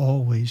is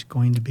always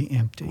going to be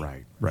empty.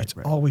 Right. It's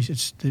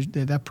always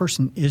that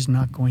person is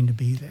not going to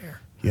be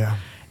there. Yeah.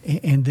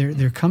 And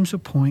there comes a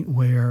point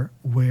where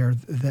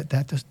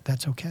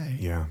that's okay.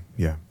 Yeah.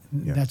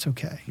 That's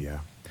okay. Yeah.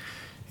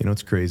 You know,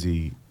 it's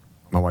crazy.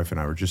 My wife and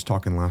I were just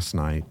talking last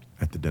night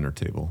at the dinner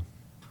table.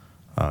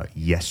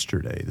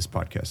 Yesterday, this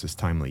podcast is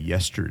timely.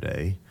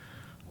 Yesterday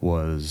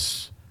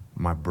was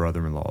my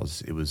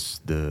brother-in-law's, it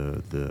was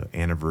the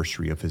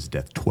anniversary of his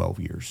death, 12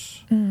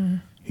 years.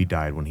 Mm. He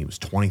died when he was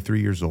 23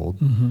 years old,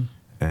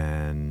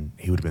 and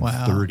he would have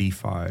been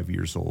 35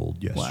 years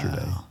old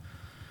yesterday. Wow.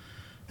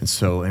 And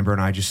so Amber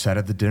and I just sat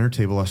at the dinner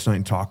table last night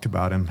and talked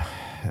about him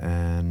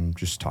and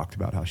just talked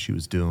about how she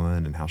was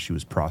doing and how she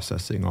was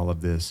processing all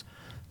of this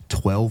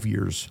 12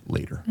 years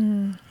later.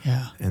 Mm.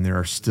 Yeah. And there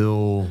are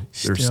still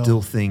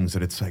things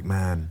that it's like,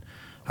 man,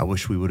 I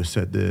wish we would have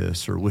said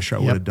this, or wish I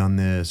would have done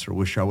this, or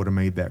wish I would have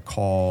made that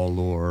call,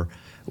 or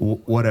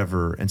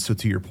whatever. And so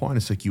to your point,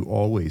 it's like you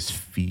always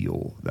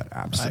feel that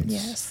absence.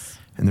 Yes.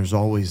 And there's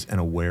always an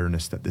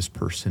awareness that this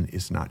person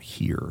is not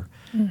here.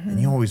 And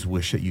you always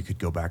wish that you could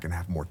go back and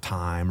have more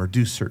time or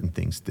do certain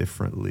things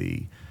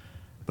differently.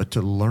 But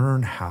to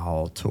learn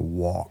how to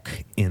walk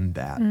in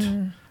that.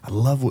 I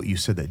love what you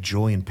said, that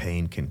joy and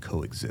pain can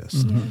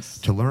coexist. Yes.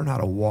 To learn how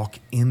to walk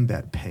in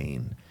that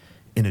pain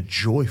in a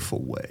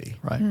joyful way.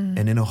 Right.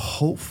 And in a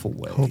hopeful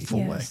way.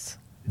 Yes.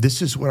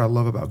 This is what I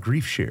love about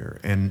Grief Share,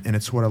 and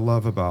it's what I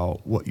love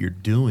about what you're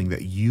doing, that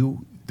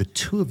the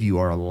two of you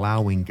are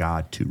allowing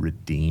God to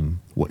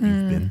redeem what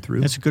you've been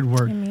through. That's a good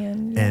word.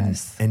 Amen. And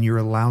Yes. and you're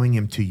allowing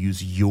him to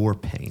use your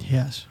pain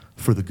Yes.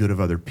 for the good of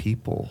other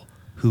people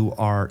who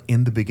are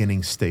in the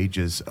beginning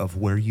stages of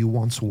where you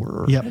once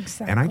were. Yep.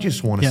 Exactly. And I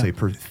just want to Yeah. say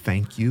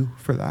thank you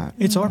for that.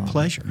 It's our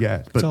pleasure. Yeah,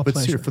 It's but our but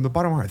pleasure. seriously, from the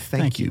bottom of my heart,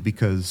 thank you,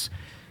 because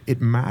it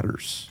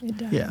matters. It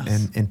does. Yeah.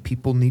 And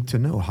people need to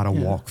know how to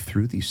Yeah. walk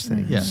through these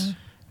things. Yes.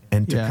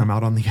 And to Yeah. come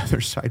out on the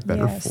other side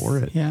better Yes. for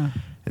it. Yeah.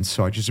 And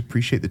so I just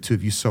appreciate the two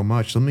of you so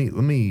much. Let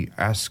me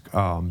ask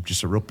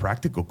just a real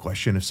practical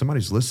question. If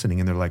somebody's listening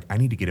and they're like, I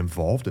need to get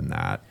involved in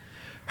that,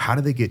 how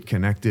do they get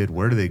connected?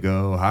 Where do they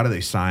go? How do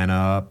they sign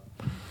up?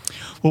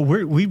 Well,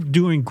 we're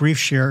doing Grief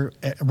Share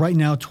right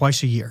now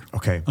twice a year.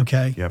 Okay.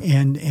 Okay. Yep.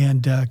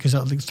 And because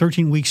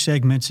 13-week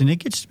segments, and it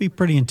gets to be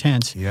pretty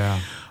intense.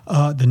 Yeah.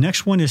 The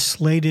next one is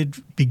slated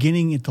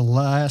beginning at the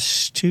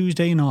last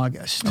Tuesday in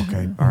August.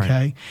 Okay. All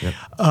right. Okay.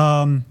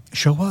 Yep.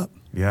 Show up.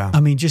 Yeah. I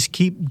mean, just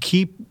keep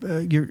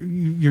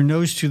your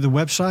nose to the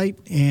website,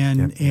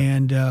 and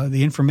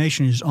the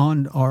information is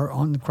on the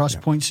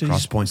Crosspoint City.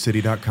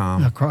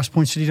 CrossPointCity.com.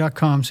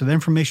 CrossPointCity.com. So the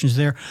information is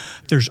there.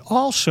 There's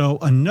also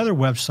another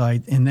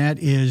website, and that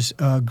is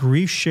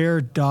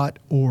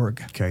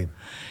griefshare.org. Okay.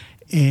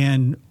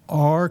 And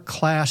our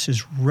class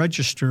is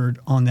registered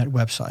on that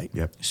website.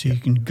 Yep. So you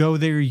can go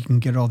there, you can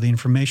get all the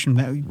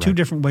information. Two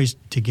different ways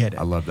to get it.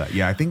 I love that.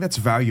 Yeah, I think that's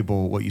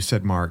valuable, what you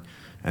said, Mark.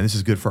 And this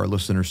is good for our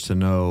listeners to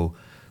know.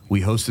 We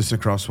host this at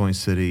Crosspoint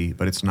City,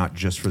 but it's not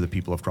just for the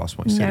people of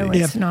Crosspoint City. No,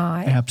 it's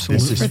not.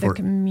 Absolutely. This is for the for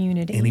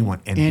community. anyone.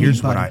 And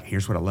Anybody.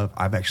 here's what I love.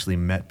 I've actually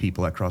met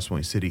people at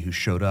Crosspoint City who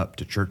showed up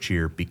to church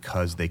here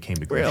because they came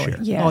to Grief Really?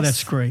 Share. Yes. Oh,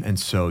 that's great. And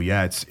so,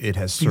 yeah, it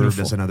has served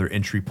Beautiful. as another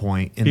entry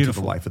point into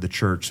Beautiful. the life of the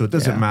church. So it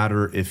doesn't Yeah.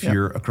 matter if Yeah.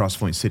 you're a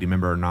Crosspoint City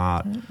member or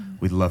not.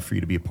 We'd love for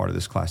you to be a part of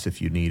this class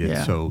if you need it.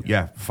 Yeah. So,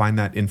 yeah, find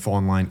that info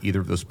online, either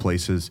of those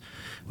places.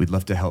 We'd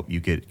love to help you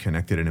get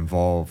connected and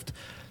involved.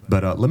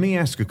 But let me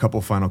ask a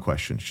couple final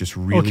questions, just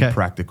really Okay.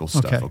 practical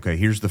stuff. Okay. Okay,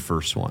 here's the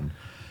first one.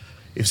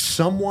 If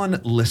someone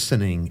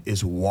listening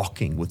is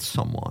walking with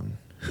someone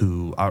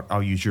who,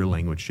 I'll use your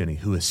language, Jenny,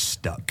 who is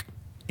stuck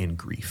in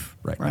grief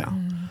right Right. now,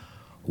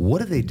 what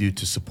do they do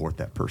to support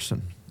that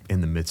person in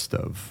the midst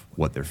of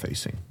what they're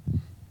facing?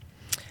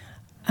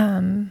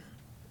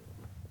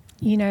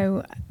 You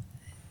know,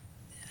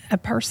 a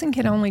person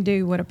can only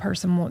do what a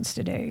person wants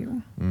to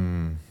do.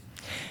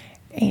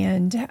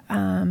 And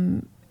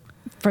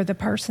for the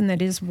person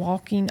that is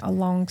walking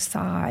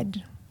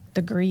alongside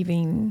the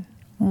grieving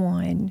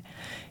one,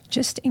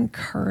 just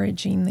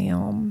encouraging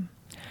them,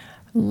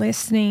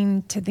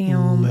 listening to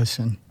them.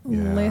 Listen.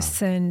 Yeah.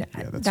 Listen.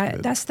 Yeah, that's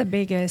good. That's the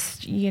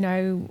biggest,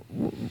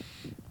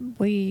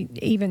 we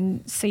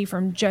even see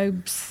from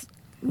Job's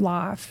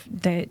life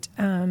that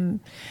the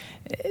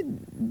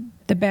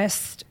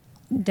best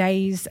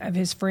days of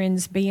his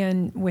friends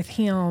being with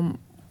him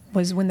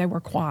was when they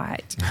were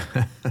quiet.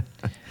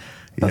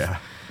 Yeah.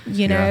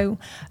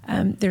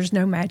 There's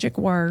no magic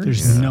words.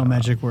 There's no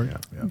magic word.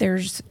 Yeah.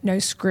 There's no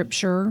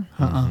scripture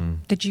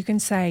that you can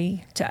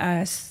say to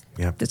us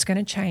Yep. that's going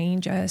to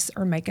change us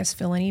or make us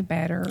feel any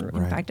better.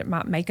 In Right. fact, it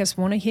might make us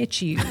want to hit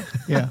you.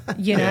 Yeah.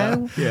 You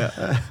know?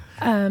 Yeah.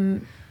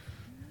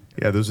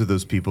 Yeah, those are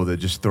those people that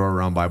just throw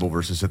around Bible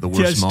verses at the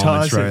worst Just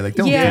moments, toss it. right? Like,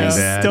 don't Yes.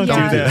 do that. Don't do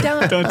that.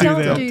 Don't Don't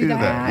do that. do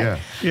that.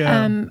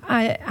 Yeah.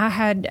 I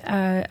had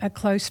a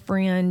close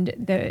friend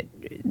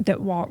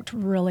that walked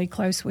really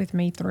close with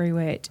me through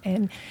it,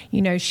 and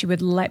she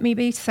would let me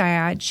be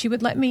sad. She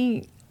would let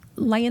me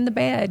lay in the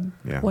bed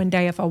one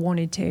day if I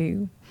wanted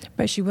to,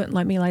 but she wouldn't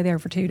let me lay there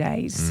for 2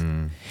 days.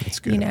 That's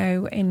good.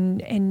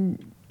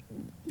 And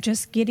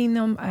just getting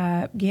them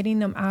up, getting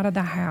them out of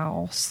the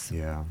house.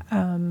 Yeah.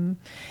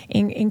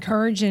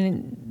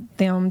 Encouraging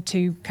them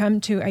to come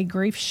to a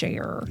grief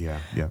share. Yeah.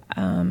 Yeah.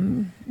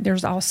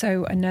 There's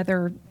also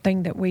another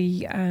thing that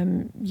we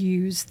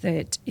use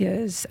that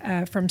is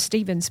from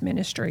Stephen's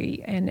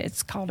ministry, and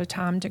it's called A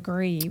Time to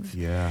Grieve.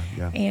 Yeah.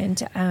 Yeah.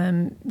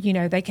 And,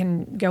 they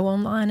can go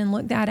online and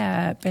look that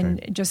up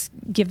and just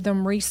give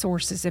them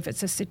resources if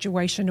it's a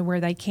situation to where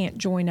they can't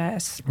join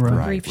us for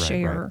Right, grief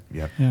share. Right.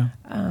 Yep. Yeah.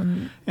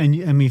 And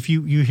I mean, if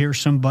you hear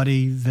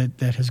somebody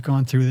that has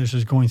gone through this,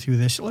 is going through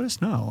this, let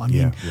us know. I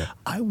mean,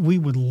 we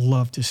would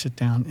love to sit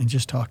down and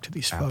just talk to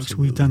these folks.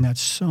 Absolutely. We've done that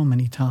so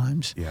many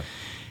times. Yep.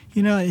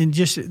 And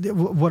just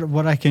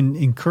what I can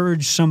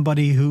encourage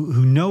somebody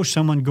who knows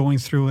someone going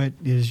through it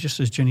is, just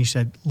as Jenny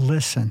said,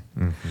 listen.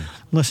 Mm-hmm.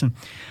 Listen.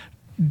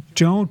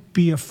 Don't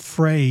be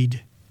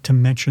afraid to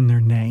mention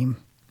their name.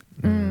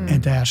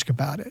 and to ask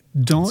about it.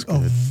 Don't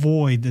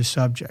avoid the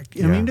subject.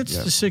 I mean, it's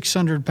the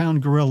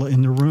 600-pound gorilla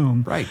in the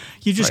room. Right.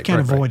 You just can't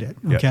avoid it,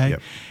 okay?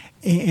 Yep.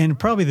 And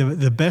probably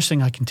the best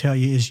thing I can tell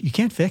you is you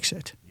can't fix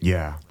it.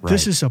 Yeah, right.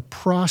 This is a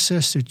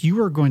process that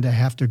you are going to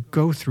have to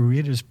go through.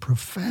 It is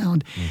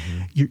profound.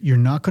 You're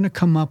not going to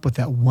come up with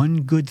that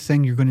one good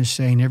thing you're going to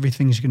say and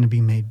everything's going to be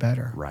made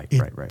better. Right.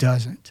 It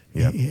doesn't.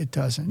 Yep. It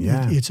doesn't.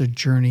 Yeah. It's a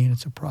journey and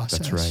it's a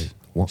process. That's right.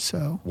 Well,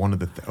 one of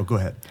the go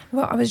ahead.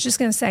 Well, I was just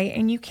going to say,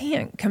 and you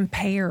can't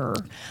compare,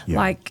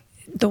 like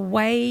the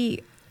way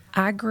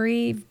I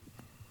grieve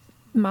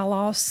my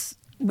loss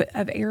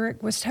of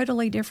Eric was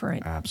totally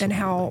different than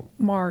how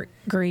Mark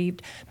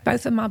grieved.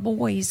 Both of my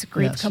boys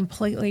grieved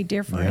completely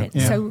different.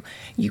 Yeah. So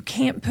you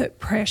can't put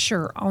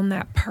pressure on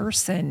that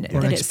person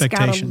that it's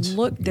got to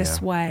look this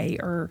way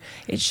or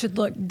it should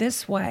look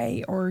this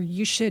way or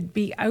you should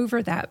be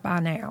over that by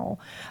now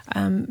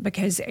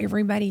because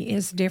everybody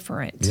is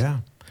different.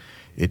 Yeah.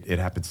 It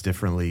happens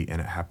differently and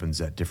it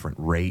happens at different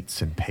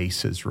rates and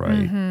paces,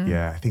 right?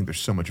 Yeah, I think there's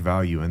so much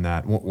value in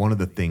that. One of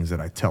the things that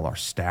I tell our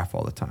staff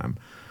all the time,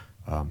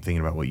 thinking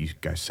about what you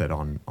guys said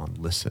on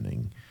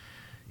listening,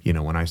 you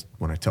know, when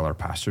I tell our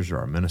pastors or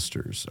our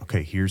ministers,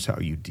 okay, here's how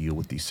you deal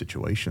with these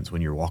situations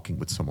when you're walking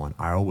with someone,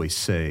 I always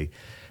say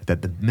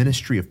that the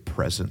ministry of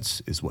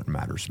presence is what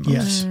matters most.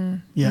 Yes.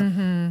 Yeah.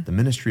 The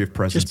ministry of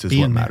presence is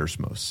what matters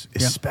most,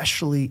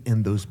 especially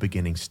in those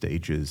beginning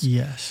stages.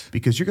 Yes.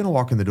 Because you're going to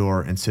walk in the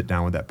door and sit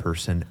down with that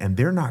person, and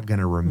they're not going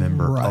to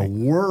remember a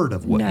word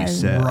of what you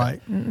said.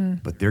 Right.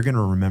 But they're going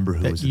to remember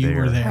who was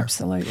there. Were there.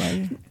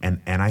 Absolutely.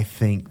 And I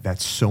think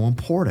that's so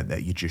important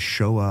that you just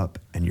show up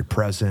and you're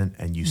present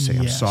and you say,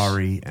 I'm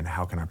sorry, and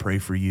how can I pray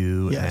for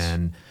you? Yes.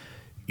 And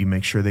you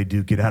make sure they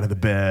do get out of the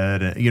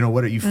bed. And, you know,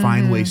 what you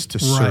find ways to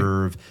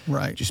serve.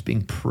 Right. Just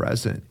being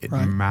present. It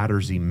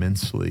matters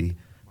immensely.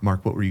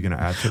 Mark, what were you going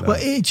to add to that? Well,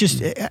 it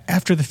just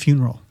after the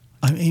funeral.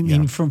 I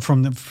mean,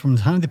 from the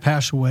time they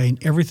pass away,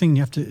 and everything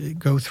you have to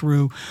go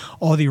through,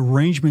 all the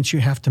arrangements you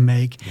have to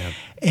make,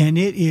 and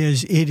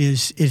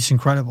it's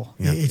incredible.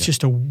 It's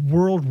just a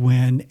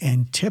whirlwind.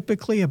 And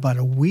typically, about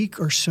a week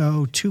or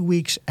so, 2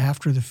 weeks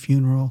after the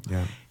funeral,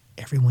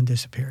 everyone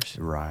disappears.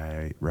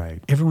 Right.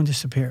 Everyone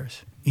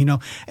disappears. You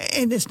know,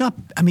 and it's not.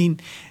 I mean,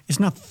 it's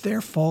not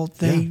their fault.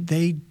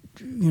 They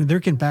they're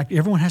getting back.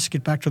 Everyone has to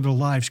get back to their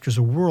lives because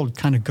the world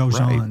kind of goes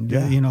on.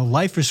 Yeah. You know,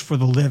 life is for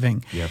the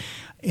living. Yep.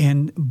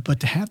 But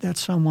to have that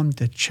someone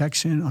that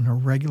checks in on a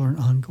regular and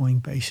ongoing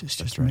basis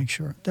just to make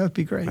sure, that would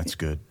be great. That's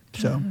good.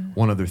 So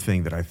one other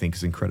thing that I think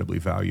is incredibly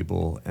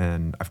valuable,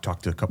 and I've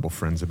talked to a couple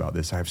friends about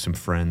this. I have some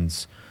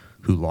friends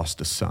who lost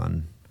a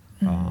son,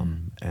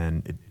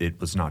 and it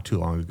was not too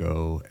long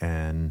ago,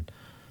 and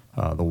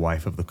the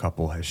wife of the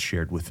couple has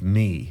shared with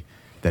me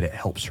that it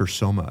helps her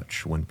so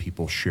much when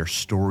people share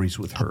stories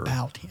with her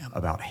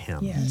about him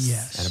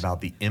Yes. and about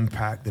the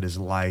impact that his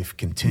life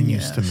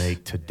continues to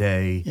make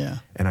today. Yeah.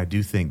 And I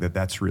do think that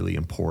that's really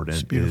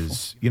important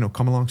is, you know,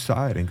 come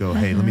alongside and go,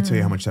 hey, let me tell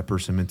you how much that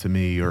person meant to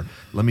me, or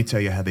let me tell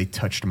you how they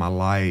touched my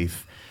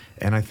life.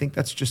 And I think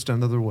that's just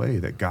another way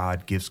that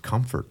God gives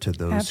comfort to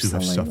those who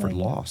have suffered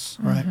loss.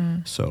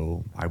 Right.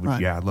 So I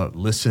would,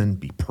 listen,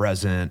 be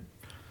present,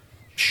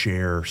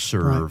 share,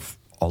 serve,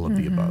 all of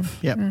the above.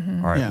 Yep. All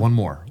right, one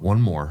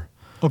more.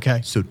 Okay.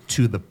 So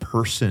to the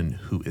person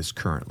who is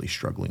currently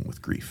struggling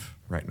with grief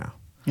right now.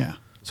 Yeah.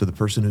 So the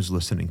person who's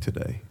listening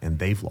today and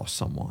they've lost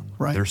someone.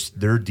 Right.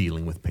 They're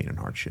dealing with pain and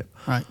hardship.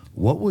 Right.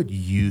 What would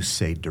you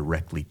say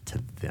directly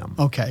to them?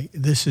 Okay.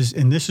 This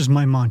is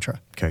my mantra.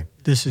 Okay.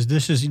 This is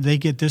they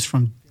get this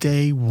from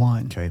day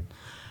one. Okay.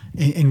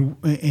 And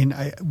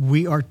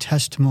we are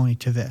testimony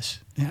to this.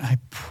 And I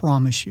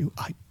promise you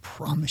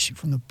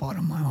from the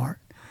bottom of my heart,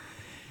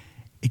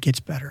 it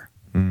gets better.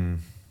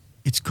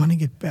 It's going to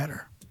get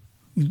better.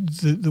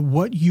 The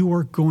what you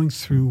are going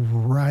through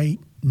right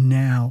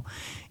now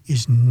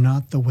is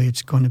not the way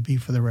it's going to be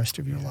for the rest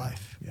of your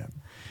life. Yeah.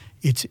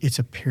 It's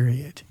a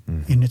period,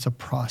 and it's a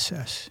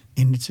process,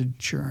 and it's a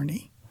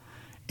journey,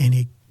 and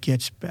it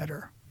gets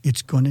better.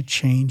 It's going to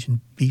change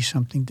and be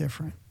something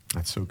different.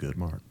 That's so good,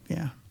 Mark.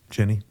 Yeah.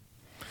 Jenny?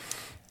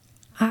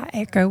 I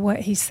echo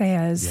what he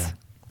says.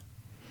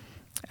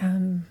 Yeah.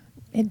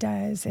 It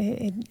does.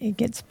 It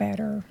gets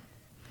better.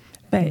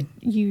 But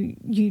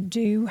you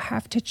do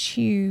have to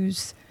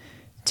choose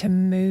to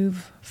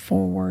move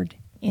forward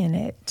in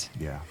it.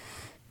 Yeah.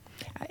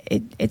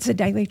 It's a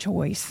daily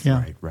choice.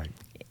 Yeah. Right.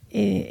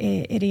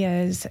 It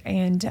is.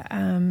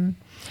 And,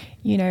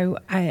 you know,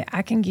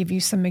 I can give you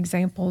some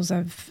examples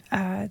of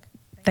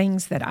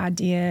things that I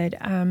did.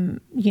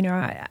 You know,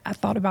 I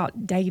thought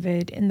about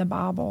David in the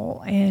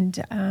Bible and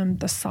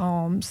the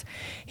Psalms.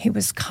 He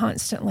was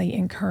constantly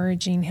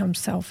encouraging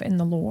himself in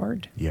the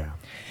Lord. Yeah.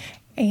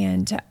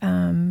 And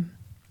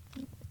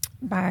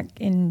back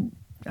in,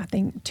 I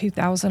think,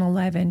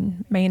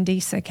 2011,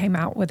 Mandisa came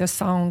out with a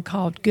song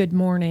called Good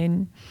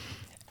Morning.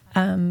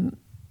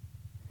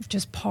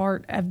 Just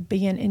part of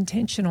being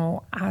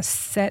intentional, I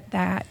set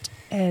that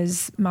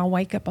as my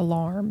wake-up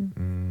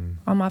alarm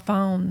on my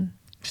phone.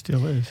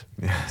 Still is.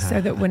 So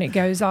that when it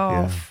goes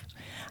off,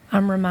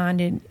 I'm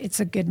reminded it's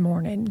a good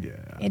morning.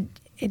 Yeah.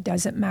 It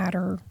doesn't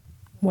matter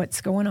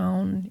what's going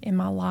on in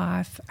my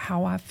life,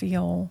 how I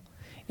feel.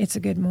 It's a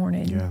good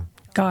morning. Yeah.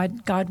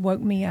 God woke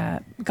me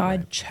up.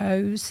 God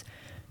chose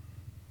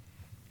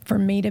for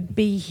me to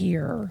be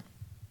here.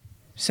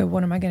 So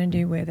what am I going to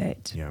do with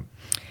it? Yeah.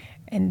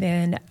 And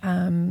then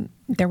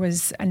there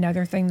was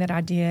another thing that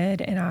I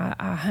did, and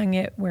I hung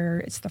it where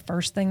it's the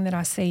first thing that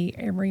I see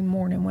every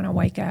morning when I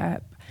wake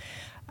up.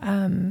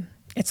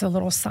 It's a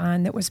little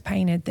sign that was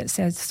painted that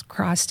says,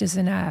 Christ is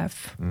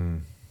enough.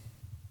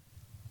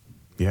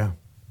 Yeah.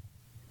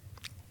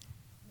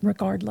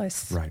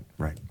 Regardless. Right.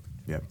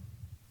 Yep.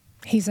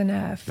 He's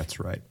enough. That's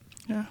right.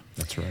 Yeah.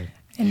 That's right.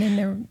 And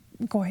then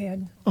go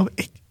ahead. Oh,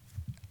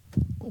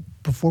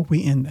 before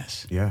we end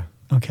this, Yeah.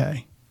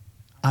 okay,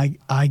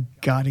 I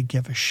got to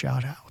give a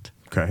shout out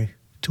Okay.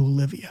 to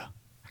Olivia.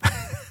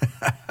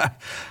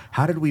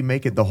 How did we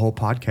make it the whole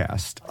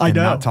podcast I and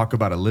know. not talk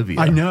about Olivia?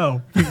 I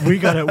know we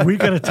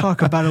gotta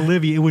talk about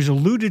Olivia. It was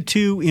alluded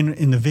to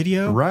in the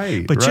video,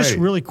 Right, But just right.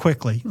 really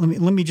quickly,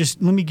 let me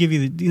give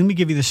you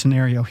the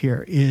scenario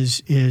here.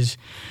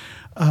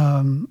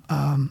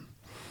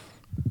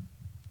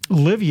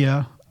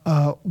 Olivia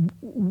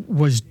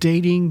was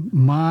dating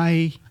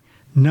my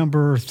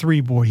number 3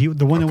 boy,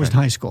 the one that was in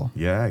high school.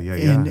 Yeah.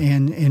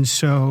 And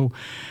so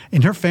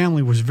her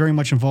family was very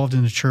much involved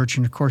in the church.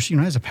 And of course,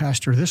 as a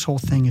pastor, this whole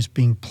thing is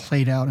being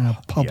played out in a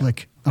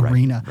public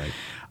arena, Right.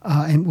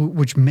 And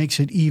which makes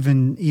it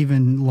even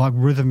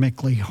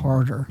logarithmically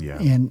harder. Yeah.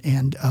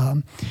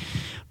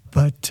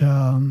 But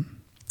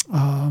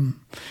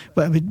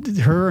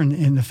her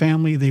and the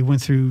family, they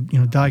went through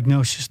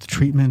diagnosis, the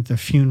treatment, the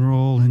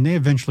funeral, and they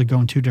eventually go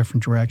in 2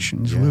 different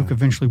directions. Yeah. Luke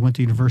eventually went to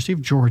the University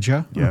of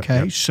Georgia. Yep,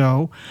 Okay, yep.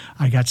 so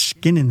I got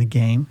skin in the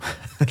game.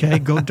 Okay,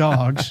 go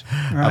Dogs!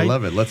 All right? I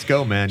love it. Let's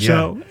go, man. Yeah.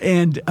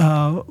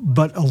 So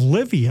but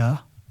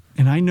Olivia,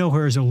 and I know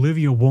her as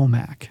Olivia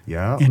Womack.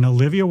 Yeah. And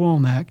Olivia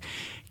Womack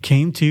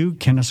came to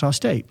Kennesaw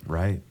State.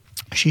 Right.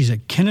 She's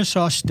at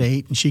Kennesaw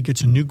State, and she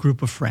gets a new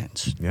group of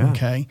friends. Yeah.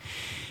 Okay.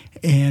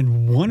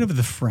 And one of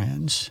the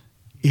friends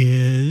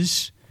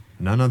is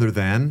None other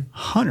than.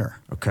 Hunter.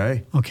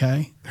 Okay.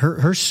 Okay.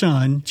 Her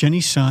son,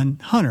 Jenny's son,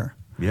 Hunter.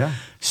 Yeah.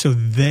 So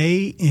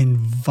they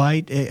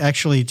invite,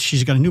 actually,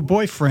 she's got a new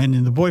boyfriend,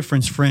 and the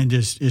boyfriend's friend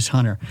is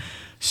Hunter.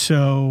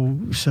 So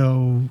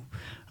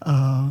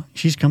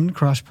she's coming to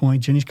Cross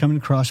Point, Jenny's coming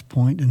to Cross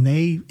Point, and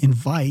they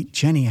invite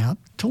Jenny out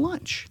to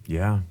lunch.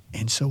 Yeah.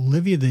 And so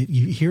Olivia,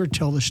 you hear her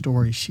tell the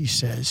story, she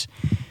says,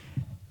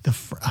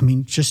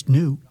 just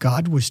knew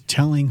God was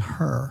telling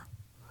her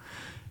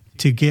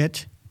to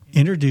get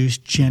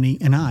introduced Jenny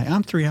and I.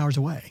 I'm 3 hours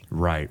away.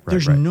 Right.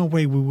 There's no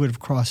way we would have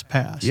crossed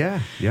paths.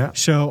 Yeah.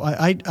 So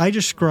I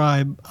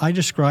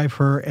describe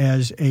her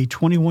as a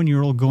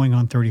 21-year-old going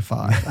on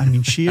 35. I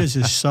mean, she is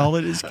as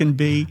solid as can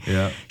be.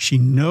 Yeah. She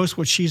knows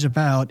what she's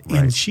about,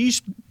 Right. and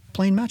she's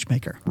playing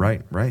matchmaker.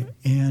 Right.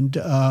 And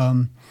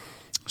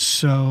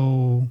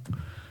so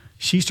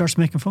she starts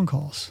making phone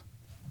calls.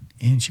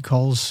 And she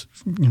calls,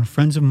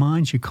 friends of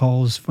mine. She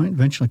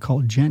eventually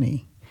called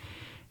Jenny.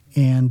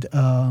 And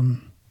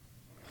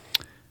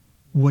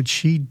what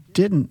she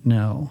didn't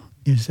know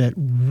is that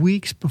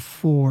weeks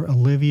before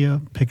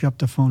Olivia picked up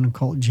the phone and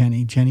called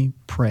Jenny, Jenny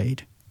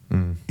prayed.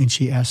 And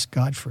she asked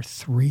God for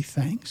 3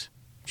 things.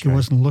 She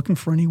wasn't looking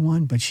for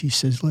anyone, but she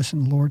says,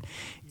 listen, Lord,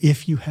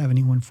 if you have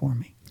anyone for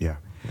me, Yeah.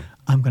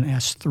 I'm going to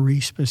ask 3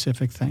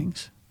 specific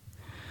things.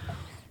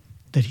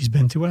 That he's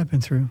been through what I've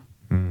been through.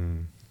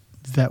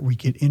 That we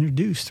get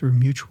introduced through a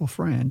mutual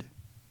friend,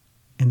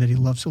 and that he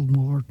loves the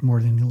Lord more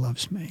than he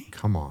loves me.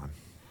 Come on.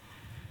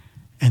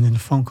 And then the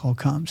phone call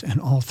comes, and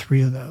all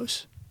 3 of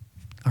those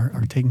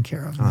are taken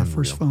care of in that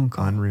first phone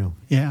call. Unreal.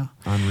 Yeah.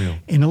 Unreal.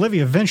 And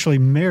Olivia eventually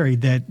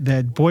married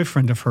that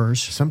boyfriend of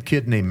hers. Some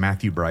kid named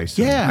Matthew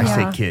Bryson. Yeah. I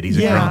say Yeah. kid. He's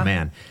a Yeah. grown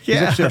man. He's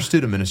Yeah. actually our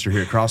student minister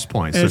here at Cross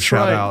Point. So That's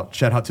shout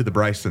right. out to the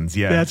Brysons.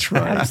 Yeah. That's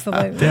right.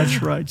 Absolutely.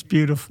 That's right. It's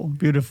beautiful,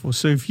 beautiful.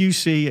 So if you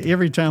see,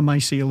 every time I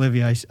see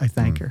Olivia, I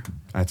thank her.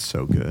 That's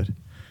so good.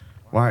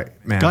 Why,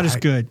 man? God is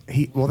good.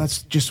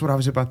 That's just what I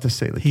was about to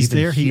say. Like, He's even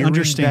there. He hearing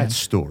understands. that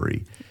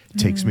story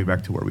takes me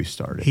back to where we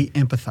started. He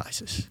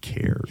empathizes. He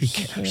cares. He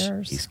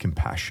cares. He's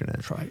compassionate.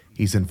 That's right.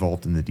 He's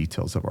involved in the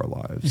details of our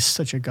lives. It's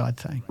such a God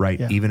thing. Right.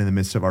 Yeah. Even in the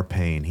midst of our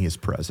pain, he is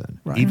present.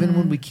 Right. Even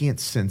when we can't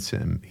sense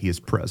him, he is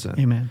present.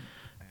 Amen.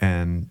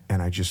 And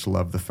I just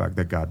love the fact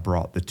that God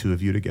brought the 2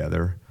 of you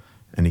together,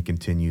 and he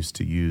continues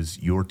to use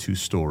your 2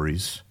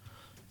 stories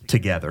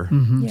together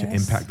to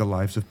Yes. impact the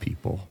lives of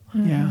people.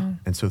 Yeah.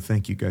 And so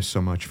thank you guys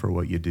so much for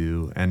what you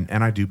do. And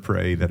I do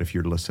pray that if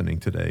you're listening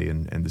today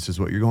and this is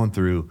what you're going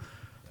through,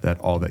 that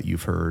all that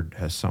you've heard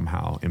has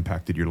somehow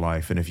impacted your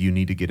life. And if you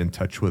need to get in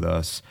touch with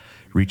us,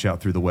 reach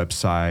out through the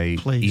website,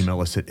 Please.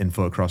 email us at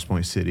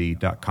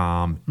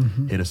info@crosspointcity.com,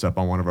 hit us up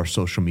on one of our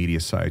social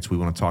media sites. We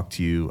want to talk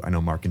to you. I know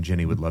Mark and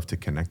Jenny would love to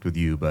connect with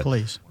you, but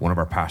Please. one of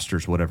our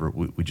pastors, whatever,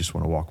 we just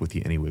want to walk with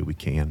you any way we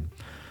can.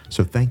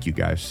 So thank you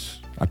guys.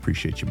 I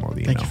appreciate you more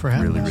than you know. Thank you for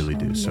having really, us. really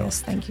do. So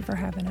Yes, thank you for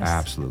having us.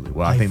 absolutely.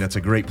 Well, I think that's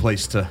a great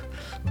place to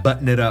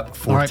button it up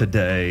for All right.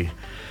 today.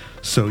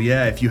 So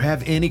yeah, if you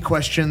have any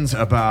questions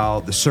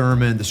about the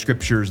sermon, the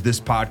scriptures,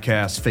 this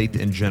podcast, faith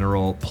in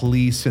general,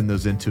 please send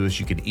those in to us.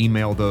 You can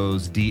email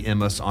those,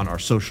 DM us on our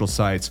social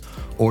sites,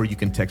 or you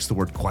can text the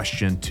word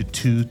question to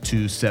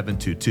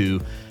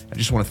 22722. I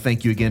just want to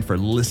thank you again for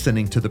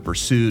listening to The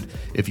Pursuit.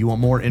 If you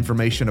want more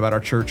information about our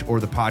church or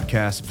the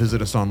podcast,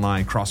 visit us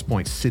online,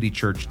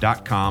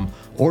 crosspointcitychurch.com,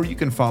 or you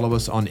can follow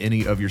us on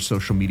any of your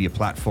social media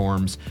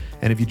platforms.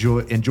 And if you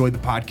enjoyed the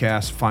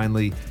podcast,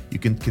 finally, you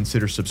can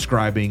consider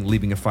subscribing,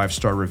 leaving a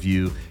 5-star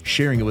review,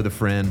 sharing it with a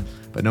friend.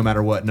 But no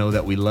matter what, know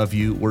that we love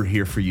you, we're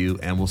here for you,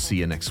 and we'll see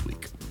you next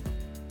week.